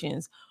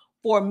conversations.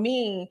 For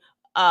me,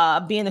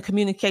 being a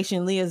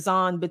communication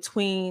liaison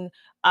between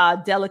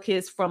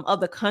delegates from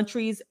other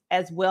countries,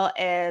 as well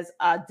as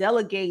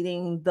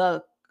delegating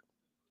the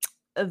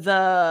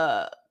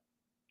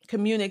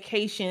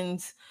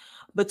communications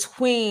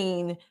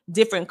between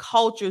different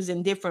cultures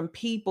and different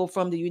people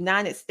from the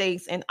United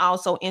States and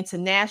also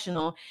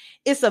international.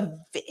 It's a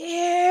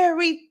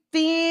very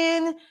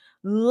thin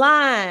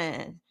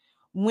line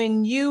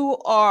when you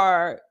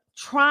are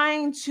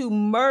trying to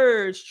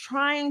merge,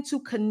 trying to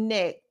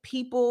connect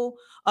people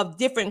of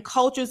different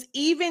cultures,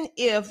 even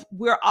if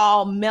we're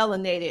all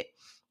melanated,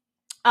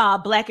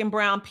 Black and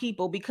brown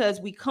people, because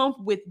we come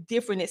with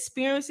different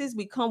experiences,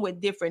 we come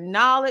with different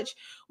knowledge,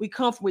 we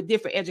come with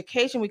different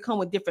education, we come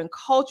with different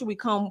culture, we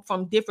come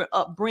from different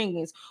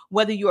upbringings,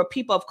 whether you're a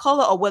people of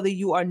color or whether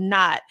you are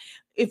not,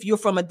 if you're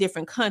from a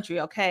different country.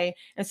 Okay.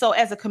 And so,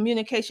 as a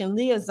communication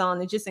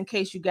liaison, and just in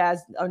case you guys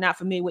are not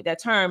familiar with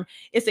that term,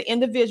 it's an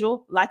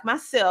individual like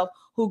myself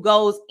who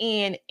goes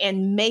in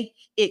and make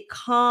it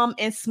calm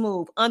and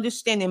smooth,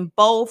 understanding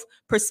both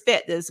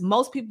perspectives.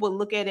 Most people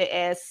look at it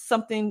as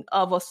something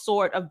of a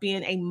sort of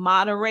being a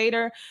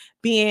moderator,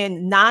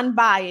 being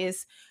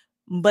non-biased,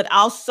 but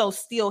also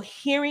still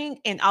hearing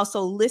and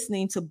also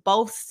listening to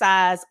both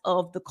sides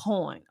of the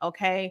coin.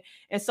 Okay.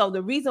 And so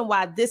the reason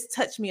why this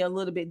touched me a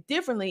little bit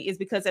differently is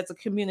because, as a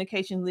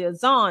communication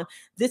liaison,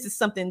 this is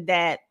something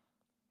that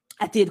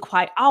I did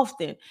quite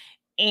often.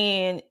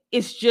 And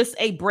it's just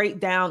a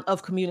breakdown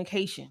of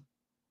communication.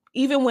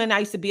 Even when I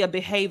used to be a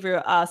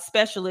behavior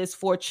specialist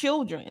for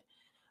children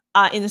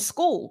in the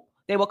school,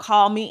 they would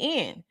call me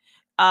in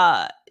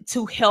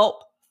to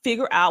help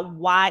figure out,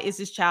 why is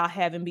this child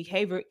having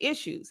behavior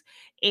issues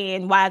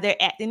and why they're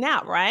acting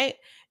out, right?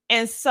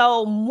 And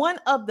so, one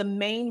of the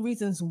main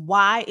reasons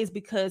why is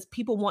because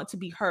people want to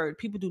be heard.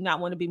 People do not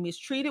want to be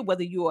mistreated,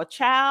 whether you're a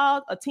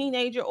child, a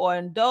teenager, or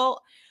an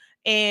adult.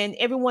 And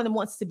everyone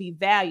wants to be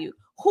valued.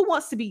 Who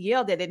wants to be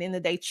yelled at the end of the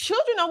day?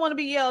 Children don't want to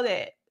be yelled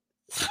at.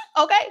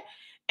 Okay.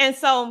 And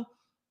so,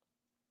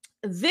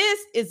 this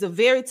is a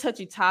very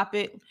touchy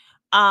topic.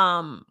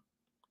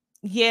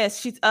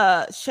 Yes,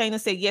 Shayna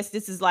said, yes,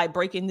 this is like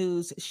breaking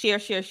news. Share,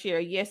 share, share.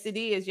 Yes, it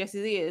is. Yes,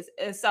 it is.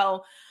 And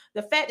so,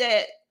 the fact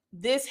that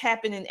this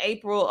happened in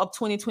April of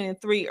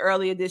 2023,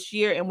 earlier this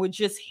year, and we're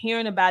just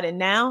hearing about it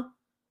now,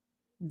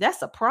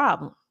 that's a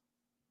problem.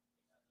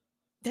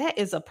 That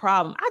is a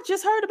problem. I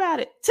just heard about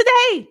it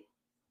today.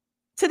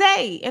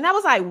 And I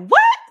was like,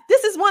 what?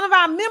 This is one of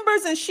our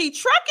members and she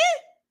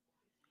trucking?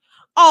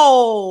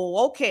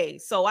 Oh, okay.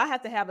 So I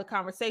have to have a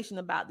conversation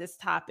about this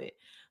topic.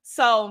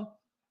 So,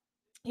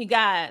 you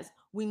guys,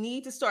 we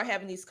need to start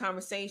having these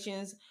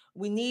conversations.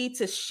 We need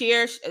to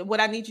share. What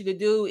I need you to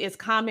do is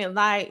comment,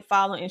 like,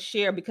 follow, and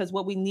share, because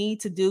what we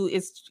need to do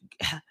is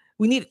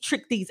we need to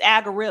trick these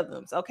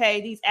algorithms.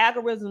 Okay. These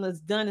algorithms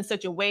is done in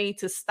such a way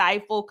to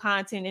stifle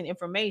content and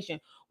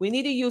information. We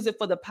need to use it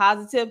for the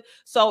positive.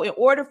 So in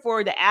order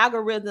for the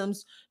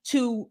algorithms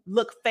to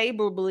look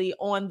favorably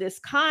on this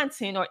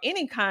content or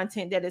any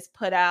content that is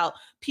put out,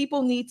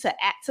 people need to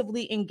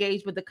actively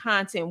engage with the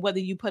content, whether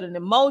you put an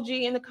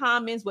emoji in the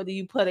comments, whether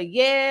you put a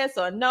yes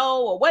or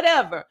no or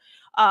whatever,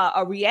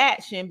 a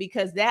reaction,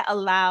 because that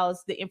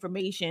allows the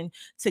information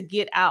to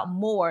get out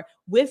more.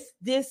 With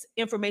this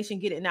information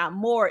getting out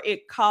more,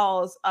 it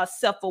calls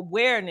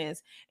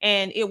self-awareness,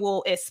 and it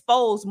will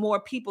expose more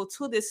people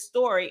to this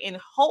story. And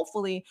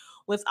hopefully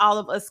with all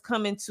of us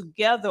coming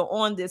together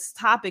on this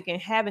topic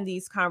and having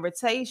these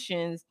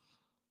conversations,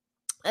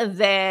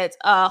 that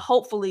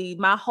hopefully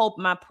my hope,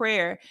 my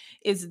prayer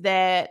is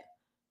that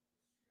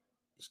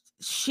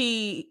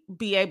she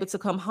be able to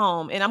come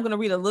home. And I'm going to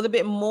read a little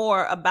bit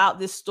more about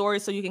this story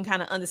so you can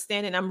kind of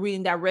understand it. And I'm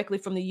reading directly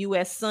from the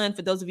U.S. Sun.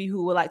 For those of you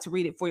who would like to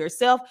read it for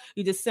yourself,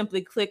 you just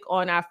simply click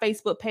on our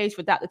Facebook page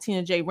for Dr.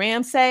 Tina J.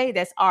 Ramsay.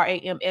 That's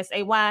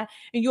Ramsay. And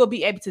you'll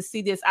be able to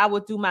see this. I will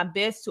do my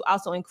best to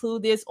also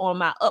include this on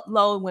my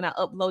upload when I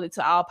upload it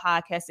to all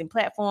podcasting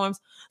platforms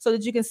so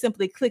that you can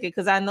simply click it,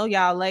 because I know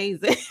y'all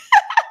lazy.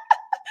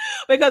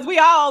 Because we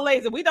all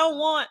lazy. We don't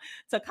want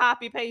to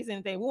copy paste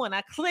anything. We want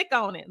to click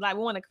on it. Like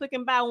we want to click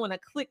and buy. We want to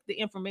click the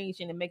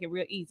information and make it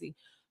real easy.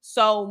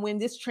 So when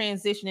this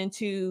transition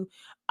into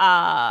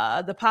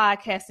the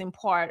podcasting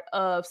part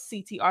of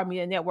CTR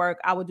Media Network,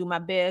 I will do my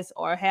best,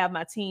 or have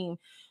my team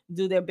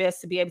do their best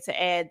to be able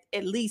to add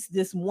at least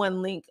this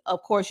one link.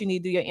 Of course, you need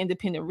to do your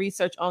independent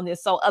research on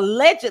this. So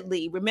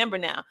allegedly, remember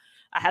now,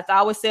 I have to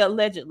always say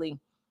allegedly,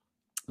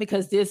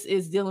 because this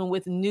is dealing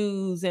with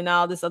news and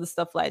all this other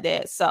stuff like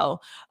that. So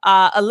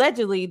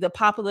allegedly, the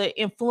popular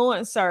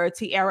influencer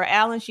Tierra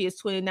Allen, she is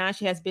 29.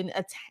 She has been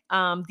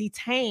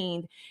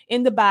detained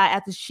in Dubai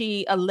after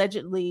she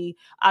allegedly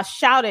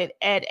shouted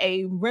at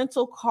a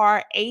rental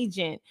car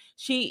agent.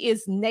 She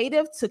is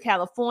native to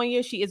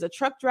California. She is a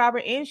truck driver,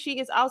 and she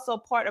is also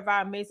part of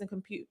our amazing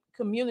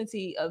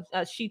community of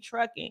She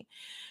Trucking.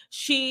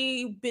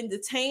 She been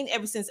detained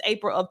ever since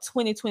April of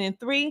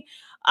 2023.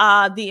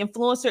 The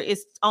influencer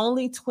is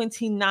only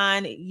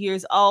 29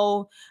 years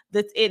old.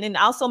 And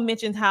also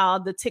mentioned how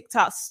the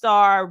TikTok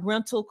star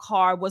rental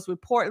car was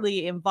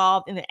reportedly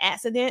involved in an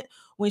accident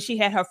when she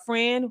had her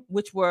friend,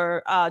 which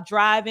were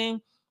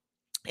driving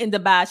in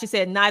Dubai. She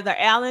said neither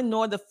Allen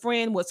nor the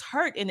friend was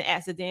hurt in the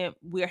accident.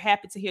 We're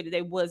happy to hear that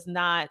they was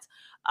not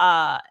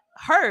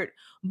hurt,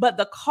 but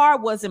the car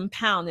was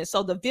impounded.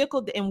 So the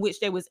vehicle in which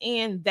they was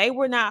in, they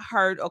were not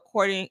hurt,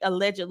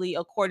 allegedly,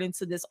 according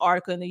to this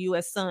article in the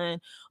U.S. Sun.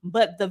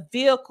 But the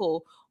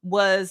vehicle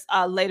was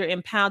later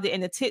impounded,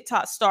 and the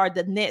TikTok star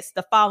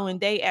the following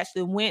day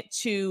actually went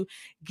to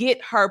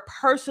get her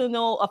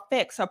personal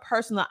effects, her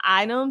personal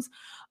items.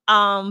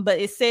 But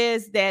it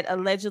says that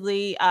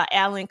allegedly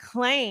Allen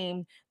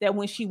claimed that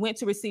when she went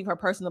to receive her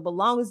personal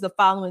belongings the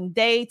following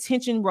day,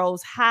 tension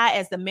rose high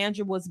as the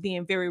manager was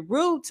being very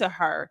rude to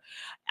her,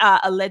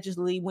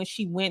 allegedly, when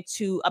she went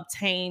to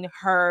obtain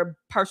her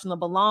personal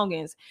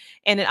belongings.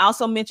 And it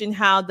also mentioned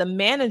how the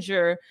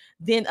manager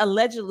then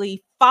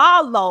allegedly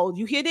followed,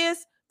 you hear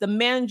this? The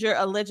manager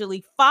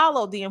allegedly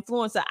followed the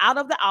influencer out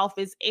of the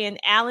office, and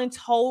Allen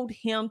told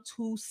him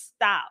to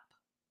stop.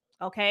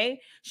 Okay.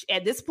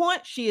 At this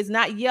point, she is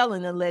not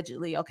yelling,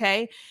 allegedly.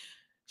 Okay.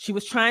 She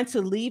was trying to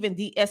leave and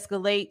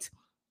de-escalate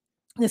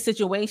the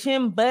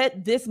situation,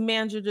 but this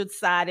manager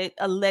decided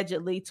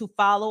allegedly to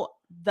follow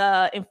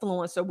the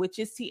influencer, which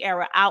is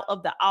Tierra, out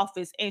of the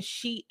office, and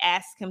she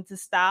asked him to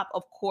stop.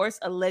 Of course,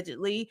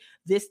 allegedly,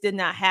 this did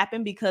not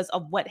happen because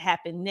of what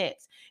happened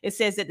next. It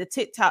says that the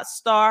TikTok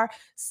star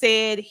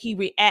said he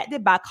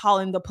reacted by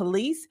calling the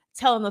police,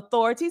 telling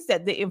authorities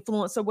that the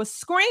influencer was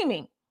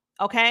screaming.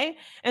 Okay.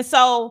 And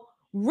so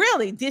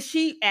really, did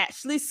she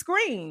actually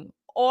scream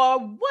or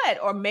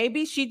what? Or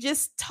maybe she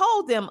just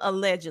told them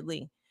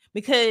allegedly,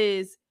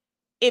 because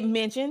it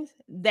mentioned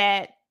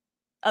that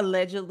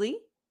allegedly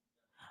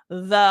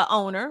the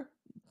owner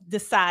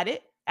decided,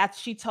 after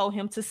she told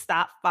him to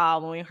stop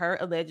following her,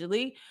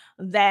 allegedly,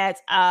 that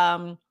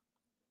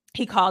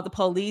he called the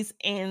police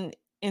and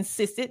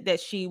insisted that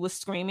she was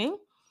screaming,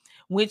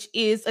 which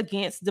is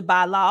against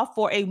Dubai law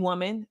for a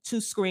woman to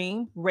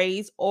scream,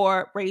 raise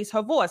her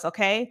voice.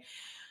 Okay.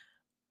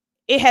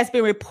 It has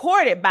been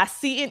reported by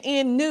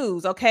CNN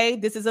News, okay?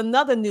 This is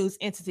another news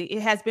entity.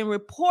 It has been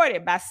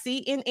reported by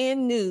CNN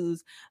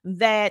News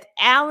that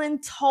Allen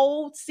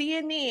told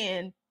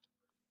CNN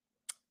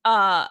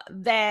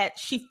that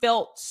she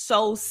felt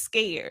so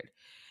scared.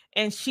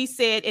 And she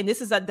said, and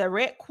this is a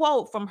direct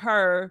quote from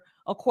her,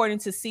 according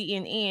to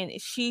CNN,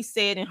 she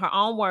said in her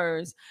own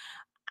words,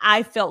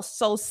 "I felt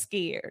so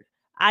scared.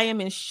 I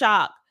am in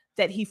shock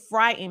that he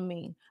frightened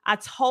me. I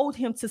told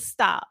him to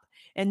stop.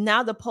 And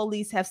now the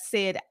police have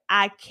said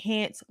I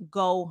can't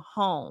go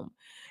home."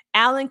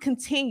 Allen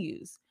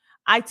continues,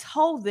 "I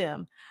told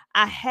them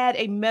I had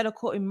a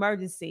medical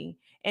emergency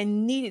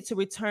and needed to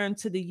return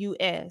to the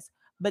U.S.,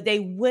 but they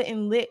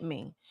wouldn't let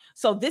me.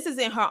 So this is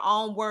in her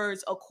own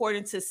words,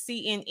 according to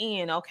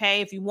CNN.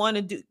 Okay, if you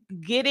want to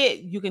get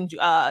it, you can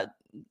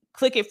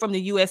click it from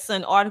the U.S.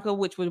 Sun article,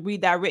 which would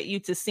redirect you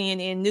to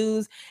CNN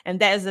News, and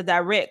that is a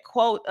direct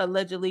quote,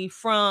 allegedly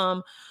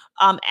from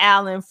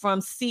Allen from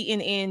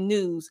CNN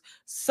News.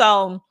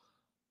 So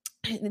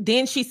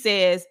then she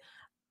says,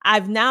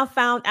 I've now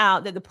found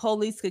out that the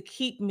police could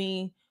keep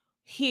me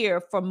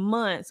here for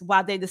months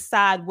while they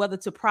decide whether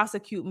to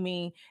prosecute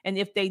me. And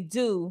if they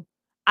do,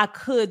 I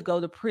could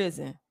go to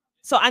prison.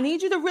 So I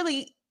need you to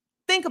really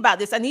think about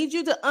this. I need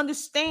you to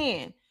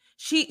understand.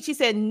 She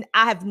said,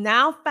 I have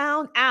now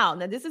found out.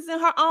 Now, this is in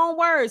her own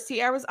words,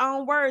 Tierra's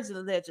own words,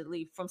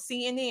 allegedly from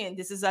CNN.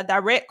 This is a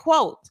direct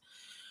quote,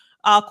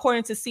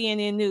 according to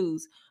CNN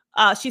News.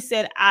 She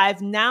said,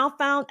 I've now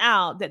found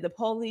out that the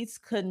police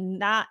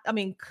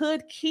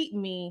could keep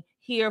me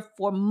here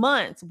for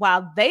months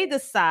while they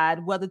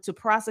decide whether to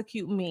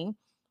prosecute me.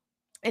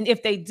 And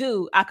if they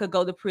do, I could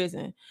go to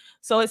prison.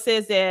 So it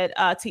says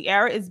that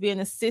Tierra is being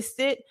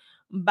assisted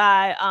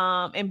by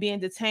and being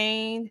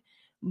detained,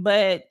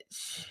 but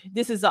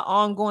this is an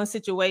ongoing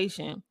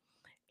situation.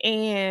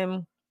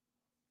 And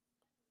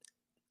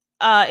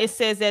it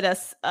says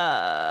that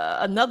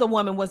another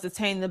woman was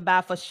detained in the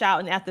bar for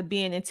shouting after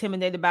being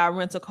intimidated by a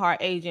rental car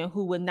agent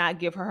who would not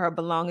give her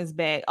belongings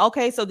back.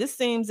 Okay, so this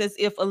seems as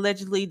if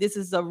allegedly this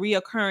is a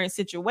reoccurring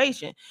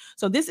situation.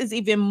 So this is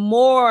even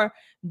more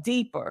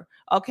deeper.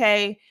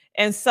 Okay,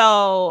 and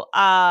so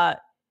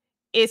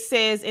it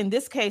says in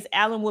this case,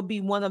 Allen would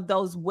be one of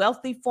those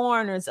wealthy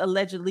foreigners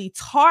allegedly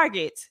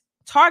targeted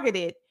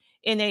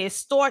in a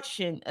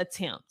extortion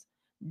attempt.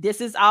 This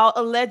is all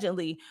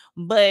allegedly,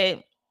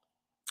 but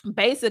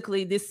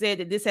basically this said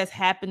that this has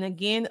happened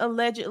again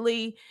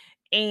allegedly,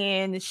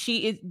 and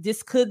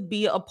this could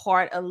be a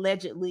part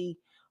allegedly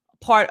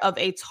part of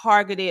a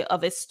targeted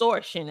of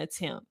extortion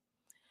attempt.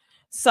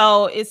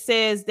 So it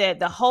says that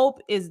the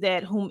hope is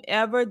that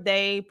whomever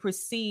they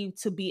perceive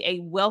to be a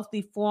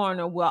wealthy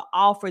foreigner will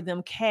offer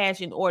them cash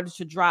in order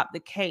to drop the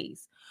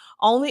case.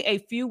 Only a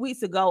few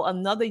weeks ago,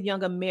 another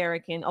young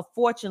American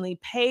unfortunately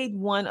paid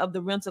one of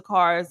the rental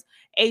cars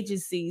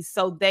agencies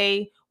so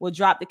they would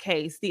drop the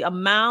case. The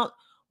amount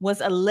was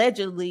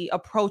allegedly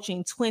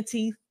approaching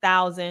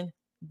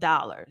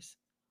 $20,000.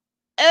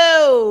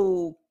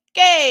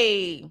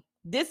 Okay,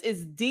 this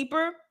is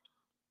deeper.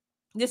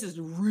 This is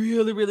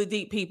really, really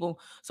deep, people.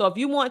 So if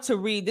you want to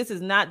read, this is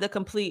not the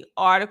complete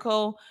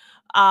article.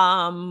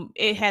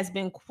 It has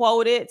been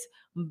quoted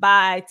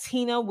by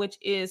Tina, which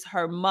is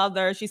her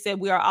mother. She said,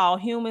 we are all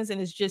humans,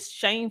 and it's just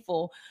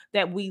shameful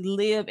that we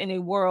live in a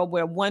world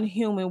where one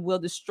human will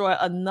destroy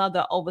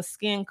another over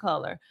skin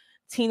color.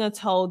 Tina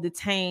told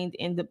Detained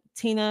in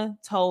Dubai.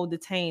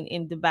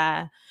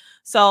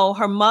 So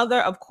her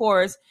mother, of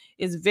course,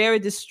 is very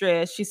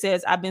distressed. She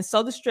says, I've been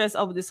so distressed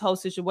over this whole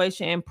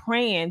situation and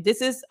praying.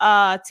 This is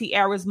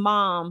Tierra's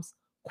mom's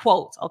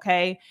quote,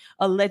 okay?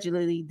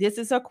 Allegedly. This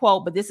is her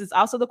quote, but this is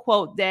also the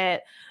quote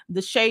that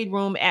the Shade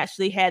Room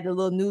actually had, the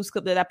little news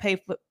clip that I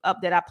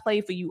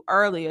played for you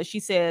earlier. She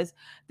says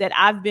that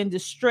I've been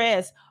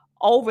distressed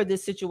over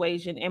this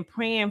situation and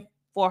praying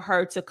for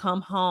her to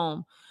come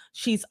home.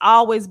 She's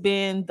always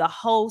been the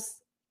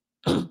host,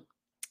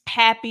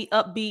 happy,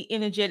 upbeat,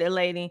 energetic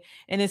lady,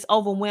 and it's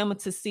overwhelming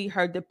to see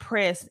her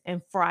depressed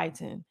and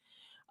frightened.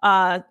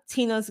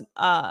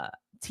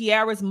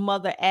 Tierra's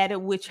mother added,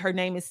 which her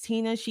name is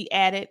Tina, she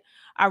added,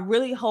 I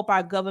really hope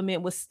our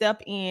government will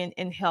step in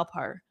and help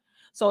her.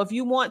 So if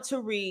you want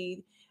to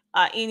read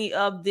any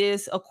of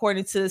this,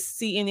 according to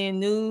CNN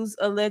News,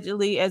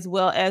 allegedly, as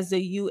well as the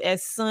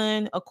U.S.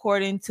 Sun,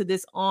 according to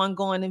this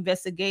ongoing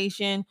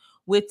investigation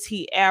with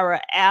Tierra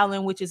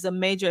Allen, which is a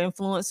major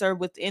influencer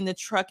within the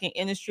trucking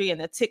industry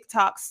and a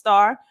TikTok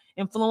star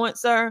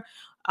influencer.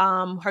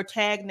 Her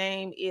tag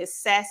name is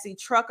Sassy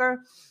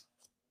Trucker.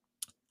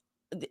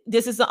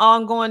 This is an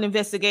ongoing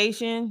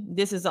investigation.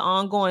 This is an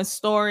ongoing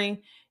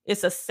story.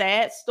 It's a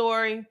sad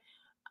story.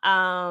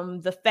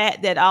 The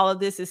fact that all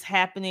of this is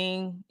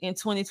happening in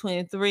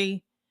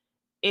 2023,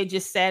 it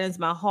just saddens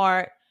my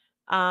heart.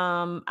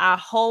 I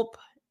hope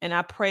and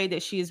I pray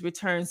that she is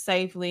returned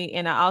safely.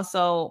 And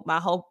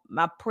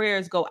my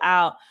prayers go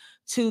out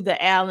to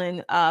the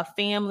Allen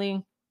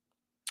family,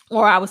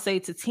 or I would say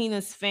to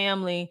Tina's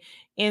family,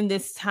 in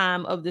this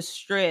time of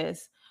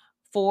distress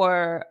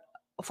for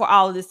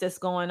all of this that's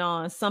going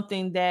on.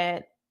 Something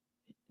that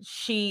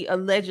she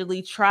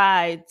allegedly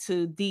tried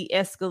to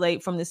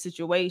de-escalate from the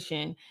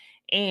situation,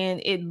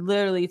 and it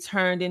literally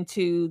turned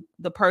into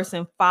the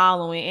person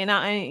following. And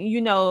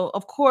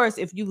of course,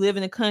 if you live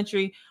in a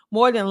country,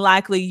 more than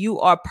likely you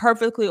are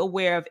perfectly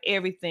aware of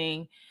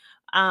everything.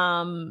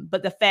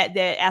 But the fact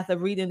that after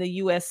reading the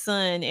U.S.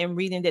 Sun and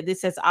reading that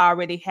this has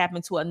already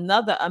happened to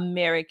another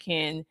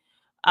American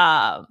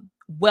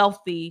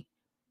wealthy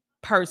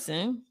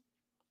person,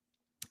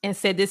 and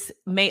said this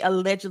may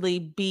allegedly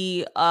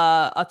be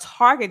a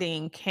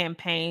targeting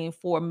campaign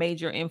for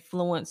major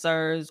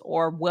influencers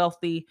or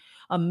wealthy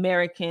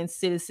American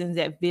citizens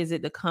that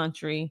visit the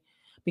country,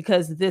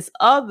 because this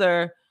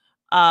other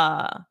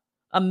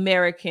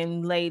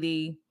American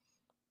lady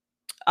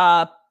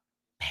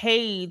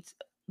paid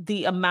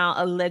the amount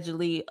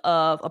allegedly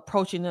of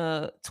approaching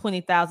the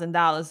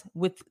 $20,000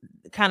 with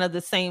kind of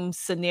the same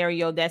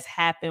scenario that's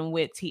happened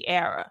with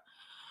Tierra.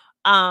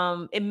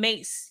 It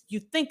makes you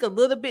think a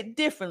little bit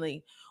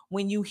differently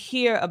when you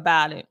hear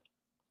about it,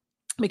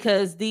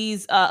 because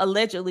these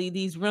allegedly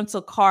these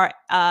rental car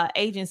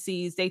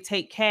agencies, they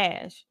take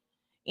cash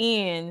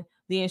in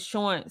the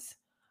insurance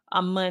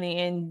money,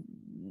 and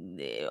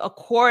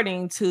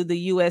according to the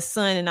U.S.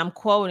 Sun, and I'm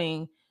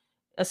quoting,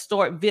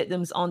 extort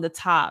victims on the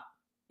top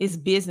is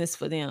business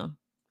for them.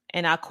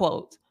 And I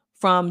quote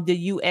from the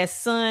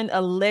U.S. Sun,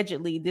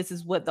 allegedly, this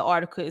is what the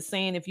article is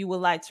saying. If you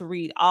would like to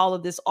read all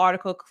of this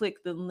article,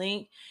 click the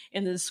link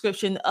in the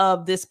description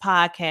of this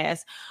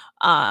podcast.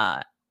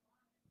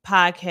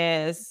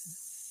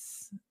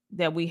 Podcasts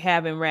that we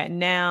have in right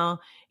now.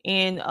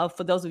 And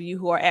for those of you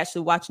who are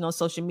actually watching on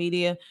social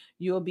media,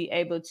 you'll be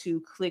able to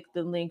click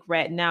the link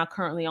right now,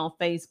 currently on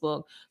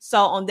Facebook. So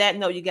on that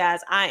note, you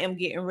guys, I am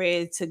getting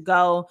ready to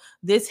go.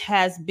 This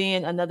has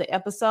been another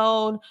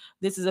episode.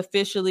 This is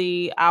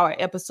officially our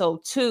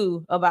episode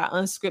 2 of our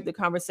Unscripted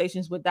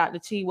Conversations with Dr.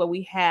 T, where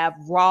we have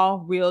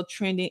raw, real,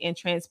 trending, and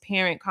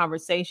transparent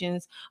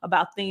conversations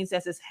about things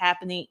that is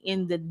happening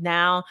in the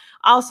now.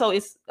 Also,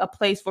 it's a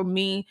place for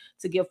me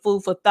to give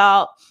food for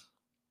thought,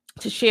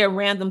 to share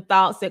random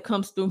thoughts that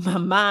comes through my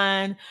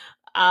mind.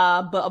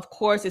 But of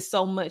course, it's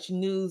so much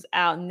news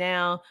out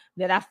now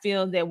that I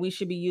feel that we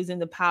should be using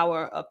the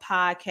power of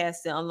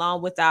podcasting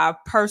along with our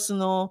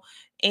personal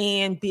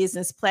and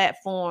business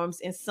platforms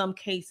in some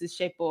cases,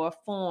 shape, or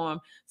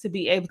form to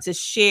be able to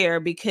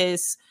share,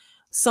 because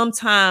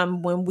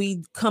sometime when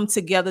we come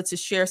together to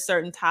share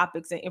certain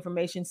topics and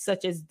information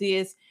such as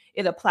this,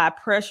 it apply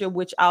pressure,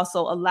 which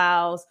also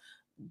allows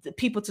the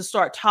people to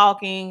start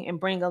talking and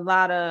bring a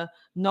lot of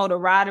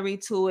notoriety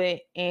to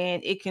it,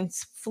 and it can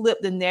flip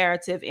the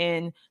narrative.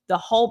 And the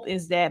hope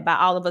is that by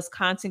all of us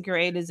content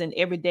creators and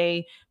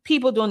everyday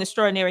people doing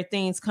extraordinary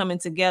things coming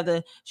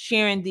together,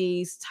 sharing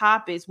these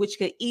topics, which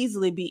could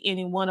easily be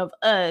any one of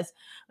us,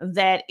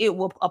 that it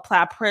will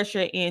apply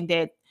pressure and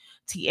that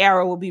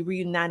Tierra will be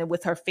reunited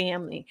with her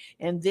family.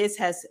 And this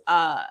has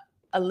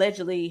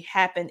allegedly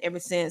happened ever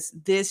since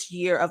this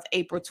year of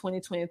April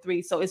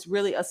 2023. So it's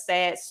really a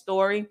sad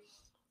story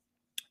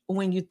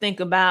when you think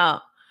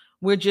about,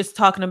 we're just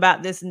talking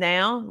about this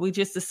now. We're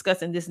just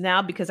discussing this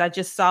now because I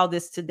just saw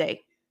this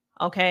today.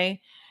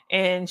 Okay.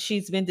 And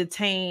she's been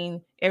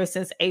detained ever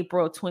since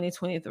April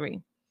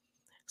 2023.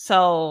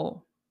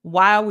 So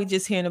why are we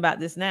just hearing about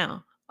this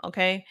now?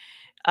 Okay.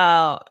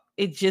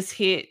 It just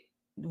hit,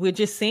 we're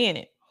just seeing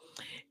it.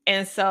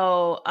 And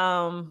so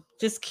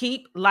just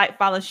keep like,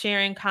 follow,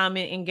 sharing,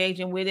 comment,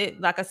 engaging with it.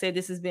 Like I said,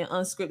 this has been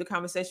Unscripted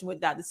Conversation with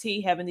Dr. T,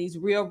 having these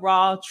real,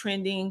 raw,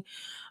 trending,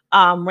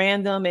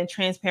 random and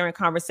transparent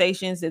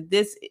conversations. If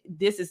this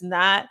is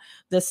not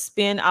the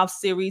spin-off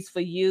series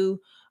for you,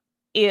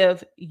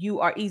 if you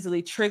are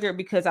easily triggered,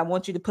 because I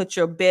want you to put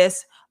your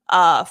best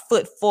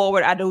foot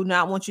forward. I do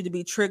not want you to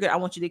be triggered. I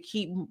want you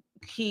to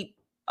keep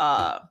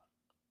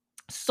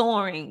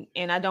soaring,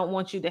 and I don't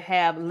want you to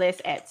have less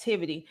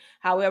activity.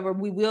 However,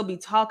 we will be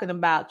talking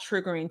about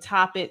triggering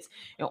topics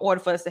in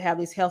order for us to have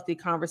these healthy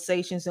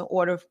conversations, in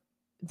order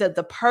that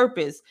the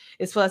purpose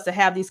is for us to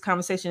have these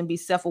conversations and be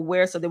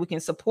self-aware so that we can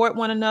support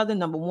one another,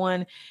 number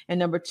one, and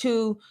number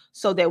two,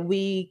 so that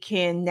we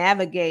can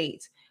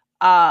navigate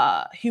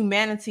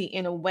humanity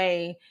in a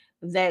way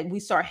that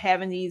we start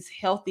having these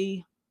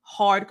healthy,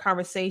 hard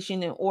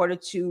conversation in order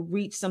to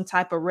reach some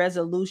type of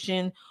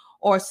resolution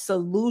or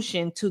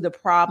solution to the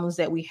problems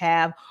that we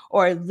have,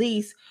 or at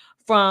least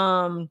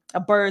from a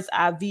bird's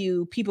eye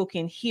view, people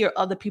can hear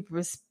other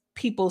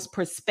people's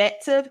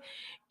perspective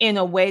in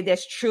a way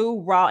that's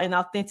true, raw, and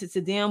authentic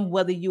to them,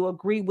 whether you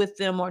agree with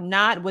them or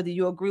not, whether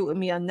you agree with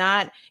me or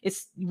not.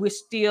 We're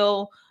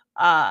still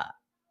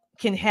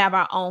can have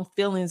our own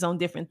feelings on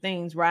different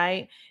things,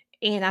 right?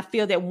 And I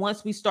feel that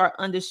once we start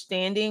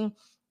understanding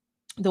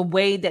the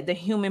way that the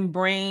human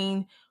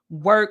brain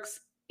works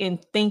in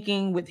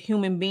thinking with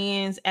human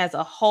beings as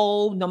a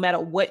whole, no matter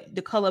what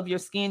the color of your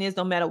skin is,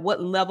 no matter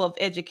what level of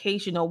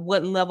education or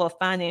what level of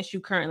finance you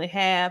currently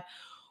have,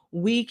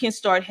 we can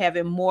start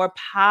having more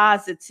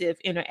positive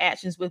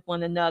interactions with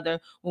one another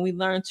when we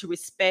learn to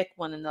respect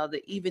one another,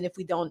 even if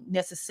we don't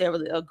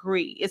necessarily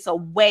agree. It's a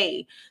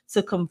way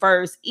to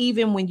converse,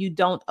 even when you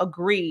don't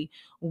agree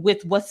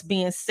with what's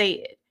being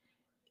said.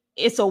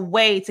 It's a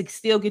way to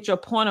still get your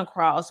point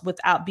across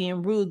without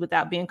being rude,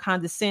 without being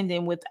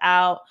condescending,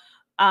 without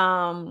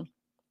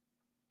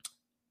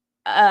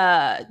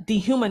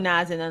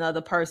dehumanizing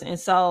another person. And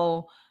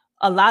so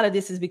a lot of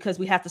this is because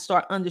we have to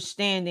start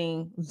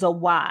understanding the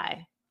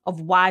why of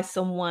why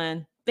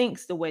someone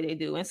thinks the way they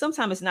do. And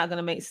sometimes it's not going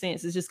to make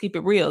sense. It's just keep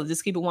it real.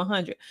 Just keep it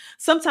 100.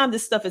 Sometimes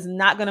this stuff is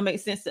not going to make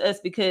sense to us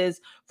because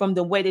from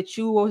the way that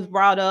you was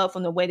brought up,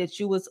 from the way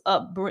that you was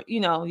up,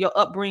 your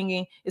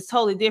upbringing is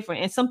totally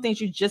different. And some things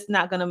you're just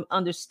not going to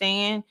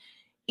understand,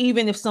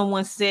 even if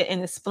someone sit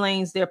and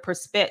explains their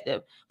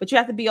perspective. But you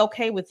have to be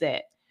okay with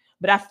that.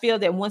 But I feel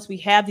that once we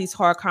have these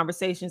hard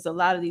conversations, a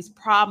lot of these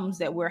problems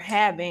that we're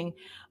having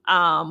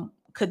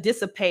could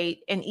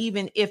dissipate. And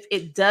even if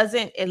it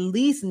doesn't, at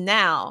least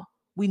now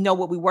we know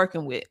what we're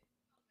working with.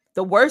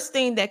 The worst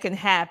thing that can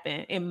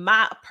happen, in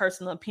my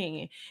personal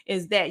opinion,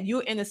 is that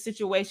you're in a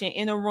situation,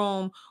 in a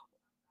room,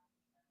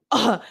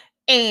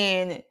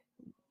 and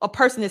a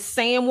person is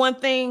saying one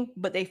thing,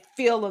 but they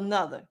feel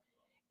another.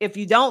 If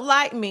you don't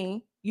like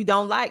me, you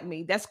don't like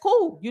me. That's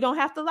cool. You don't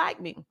have to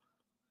like me,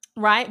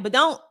 right? But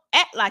don't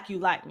act like you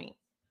like me,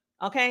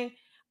 okay?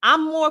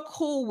 I'm more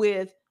cool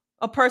with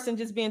a person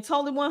just being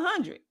totally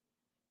 100.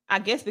 I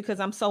guess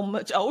because I'm so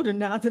much older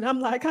now that I'm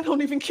like, I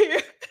don't even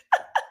care.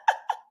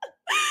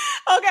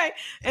 Okay.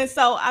 And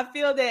so I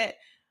feel that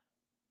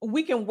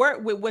we can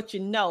work with what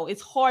you know.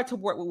 It's hard to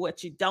work with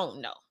what you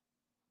don't know.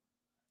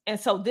 And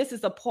so this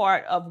is a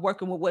part of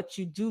working with what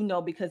you do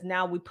know, because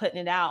now we're putting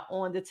it out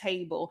on the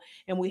table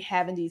and we're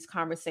having these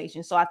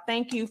conversations. So I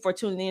thank you for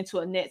tuning in to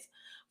Annette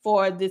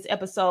for this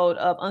episode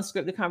of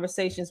Unscripted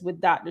Conversations with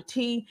Dr.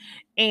 T.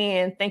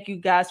 And thank you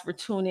guys for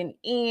tuning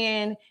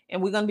in.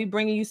 And we're going to be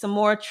bringing you some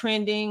more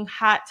trending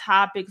hot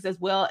topics,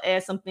 as well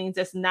as some things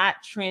that's not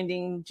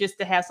trending, just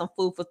to have some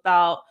food for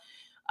thought.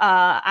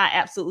 I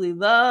absolutely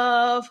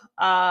love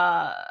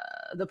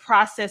the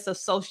process of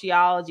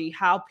sociology,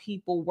 how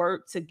people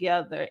work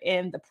together,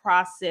 and the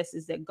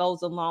processes that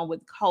goes along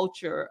with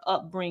culture,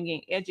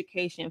 upbringing,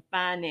 education,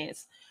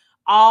 finance,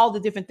 all the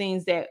different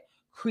things that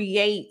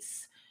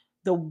creates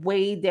the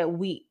way that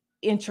we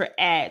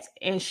interact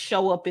and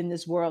show up in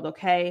this world.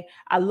 Okay.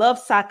 I love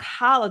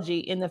psychology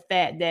in the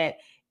fact that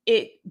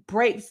it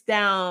breaks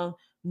down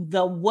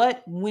the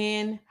what,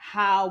 when,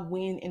 how,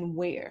 when, and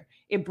where.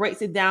 It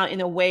breaks it down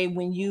in a way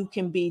when you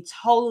can be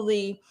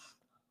totally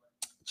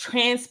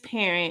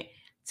transparent,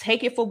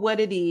 take it for what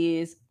it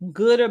is,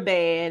 good or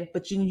bad,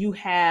 but you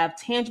have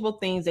tangible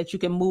things that you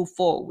can move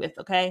forward with.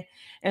 Okay.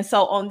 And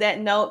so on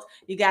that note,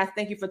 you guys,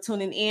 thank you for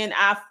tuning in.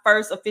 Our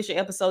first official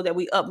episode that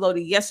we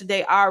uploaded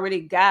yesterday already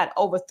got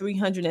over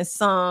 300 and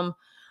some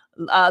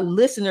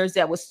listeners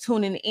that was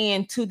tuning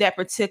in to that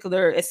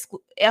particular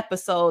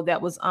episode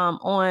that was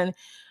on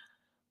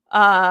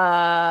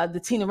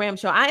the Tina Ram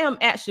Show. I am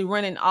actually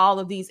running all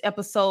of these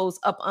episodes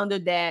up under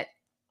that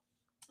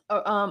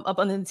up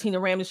under the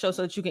Tina Ramsey Show,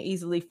 so that you can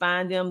easily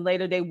find them.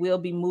 Later they will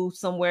be moved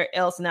somewhere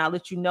else, and I'll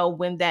let you know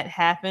when that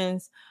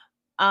happens.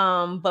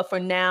 But for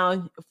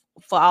now,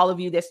 for all of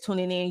you that's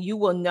tuning in, you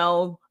will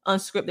know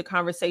Unscripted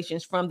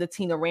Conversations from the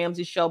Tina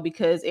Ramsey Show,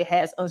 because it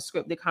has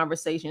Unscripted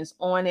Conversations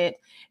on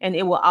it. And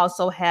it will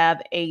also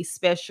have a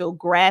special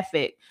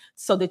graphic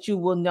so that you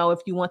will know, if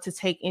you want to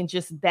take in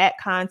just that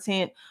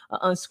content,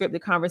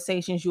 Unscripted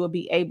Conversations, you will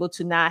be able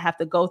to not have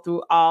to go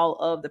through all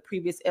of the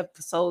previous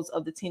episodes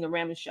of the Tina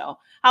Ramsey Show.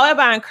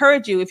 However, I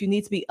encourage you, if you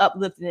need to be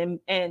uplifted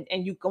and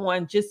you go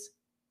on just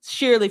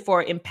sheerly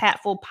for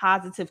impactful,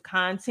 positive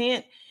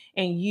content,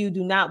 and you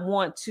do not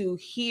want to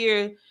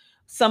hear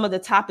some of the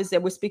topics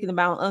that we're speaking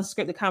about on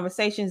Unscripted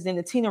Conversations, then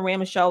the Tina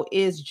Ramsey Show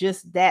is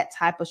just that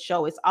type of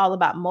show. It's all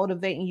about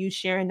motivating you,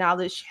 sharing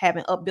knowledge,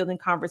 having upbuilding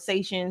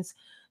conversations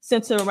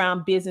centered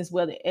around business,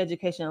 wealth,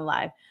 education, and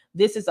life.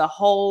 This is a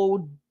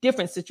whole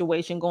different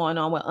situation going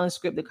on with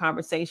Unscripted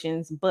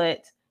Conversations.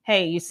 But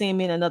hey, you're seeing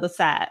me in another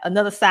side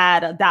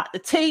of Dr.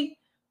 T,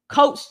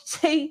 Coach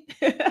T.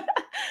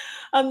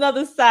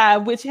 Another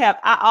side, which have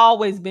I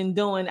always been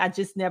doing. I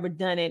just never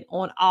done it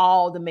on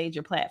all the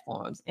major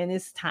platforms, and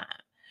it's time.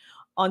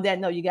 On that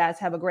note, you guys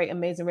have a great,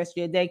 amazing rest of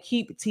your day.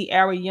 Keep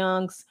Tierra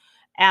Young's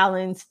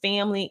Allen's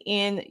family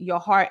in your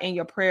heart and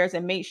your prayers,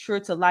 and make sure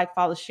to like,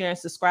 follow, share, and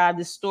subscribe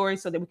this story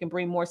so that we can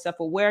bring more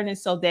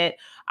self-awareness, so that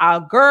our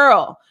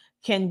girl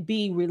can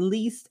be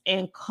released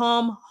and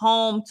come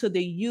home to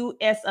the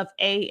US of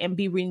A and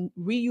be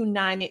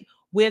reunited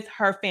with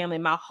her family.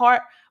 My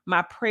heart,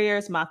 my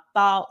prayers, my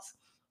thoughts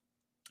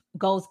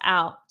goes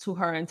out to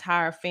her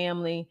entire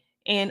family,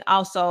 and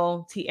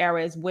also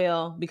Tierra as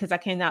well, because I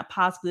cannot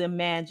possibly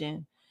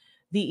imagine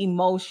the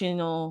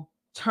emotional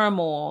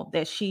turmoil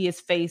that she is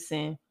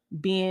facing,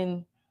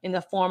 being in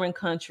a foreign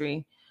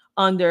country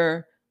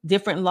under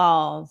different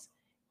laws,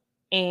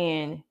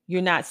 and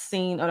you're not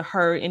seen or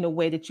heard in the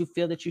way that you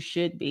feel that you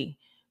should be,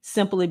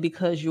 simply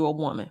because you're a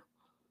woman.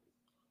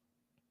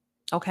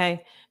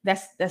 Okay,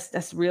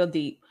 that's real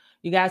deep.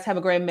 You guys have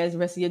a great amazing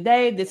rest of your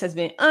day. This has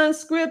been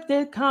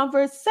Unscripted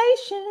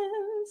Conversations.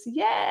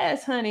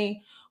 Yes,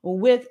 honey,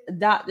 with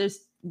Dr.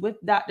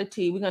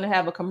 T. We're going to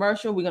have a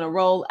commercial. We're going to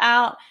roll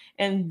out,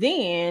 and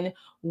then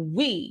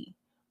we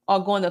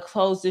are going to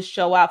close this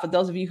show out. For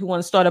those of you who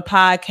want to start a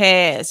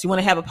podcast, you want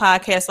to have a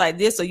podcast like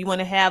this, or you want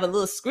to have a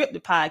little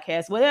scripted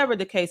podcast, whatever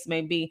the case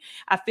may be,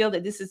 I feel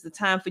that this is the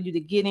time for you to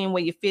get in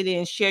where you fit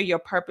in, share your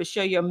purpose,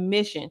 share your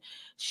mission,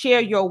 share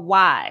your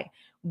why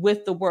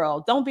with the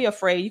world. Don't be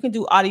afraid. You can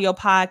do audio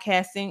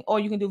podcasting, or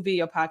you can do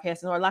video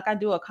podcasting, or like I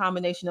do, a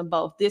combination of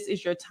both. This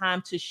is your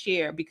time to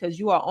share, because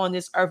you are on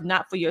this earth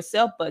not for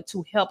yourself, but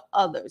to help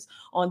others.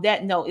 On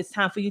that note, it's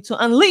time for you to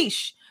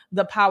unleash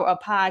the power of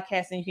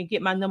podcasting. You can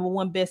get my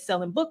 #1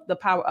 best-selling book, The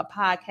Power of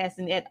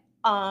Podcasting, at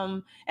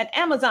at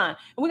Amazon. And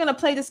we're going to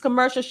play this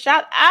commercial.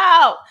 Shout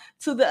out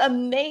to the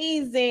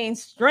amazing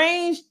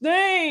Strange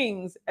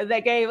Things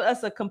that gave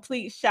us a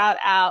complete shout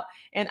out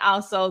and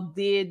also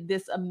did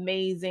this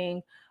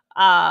amazing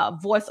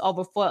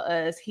voiceover for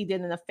us. He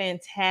did a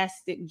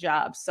fantastic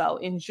job. So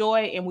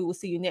enjoy, and we will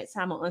see you next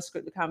time on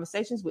Unscripted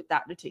Conversations with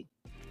Dr. T.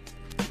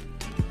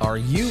 Are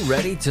you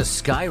ready to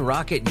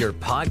skyrocket your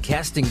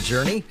podcasting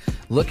journey?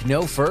 Look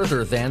no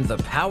further than The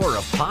Power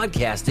of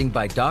Podcasting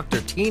by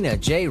Dr. Tina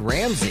J.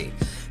 Ramsey.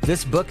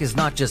 This book is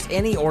not just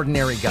any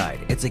ordinary guide.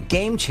 It's a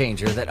game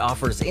changer that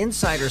offers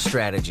insider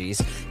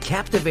strategies,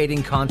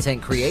 captivating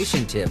content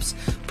creation tips,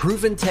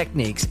 proven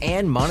techniques,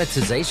 and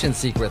monetization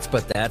secrets.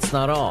 But that's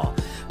not all.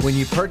 When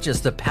you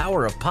purchase The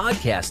Power of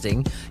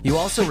Podcasting, you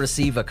also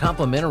receive a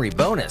complimentary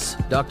bonus.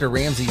 Dr.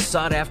 Ramsey's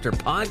sought-after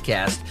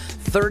podcast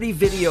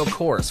 30-video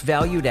course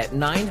valued at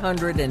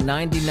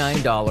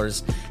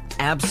 $999,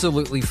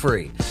 absolutely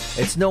free.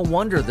 It's no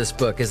wonder this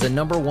book is a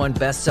 #1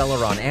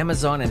 bestseller on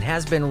Amazon and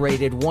has been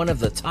rated one of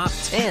the top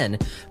 10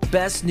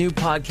 best new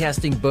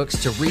podcasting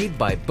books to read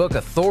by Book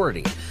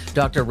Authority.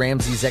 Dr.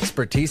 Ramsey's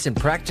expertise and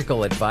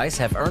practical advice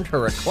have earned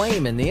her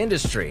acclaim in the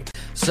industry.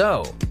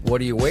 So,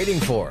 what are you waiting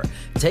for?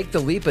 Take the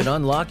leap and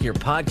unlock your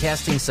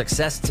podcasting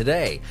success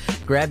today.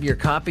 Grab your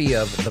copy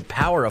of The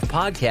Power of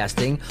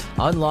Podcasting,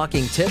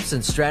 Unlocking Tips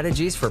and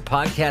Strategies for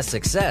Podcast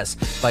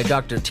Success by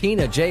Dr.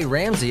 Tina J.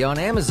 Ramsey on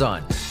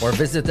Amazon, or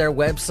visit their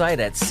website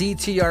at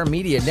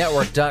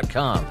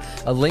ctrmedianetwork.com.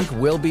 A link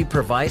will be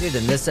provided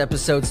in this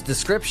episode's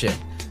description.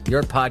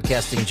 Your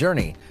podcasting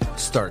journey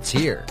starts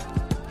here.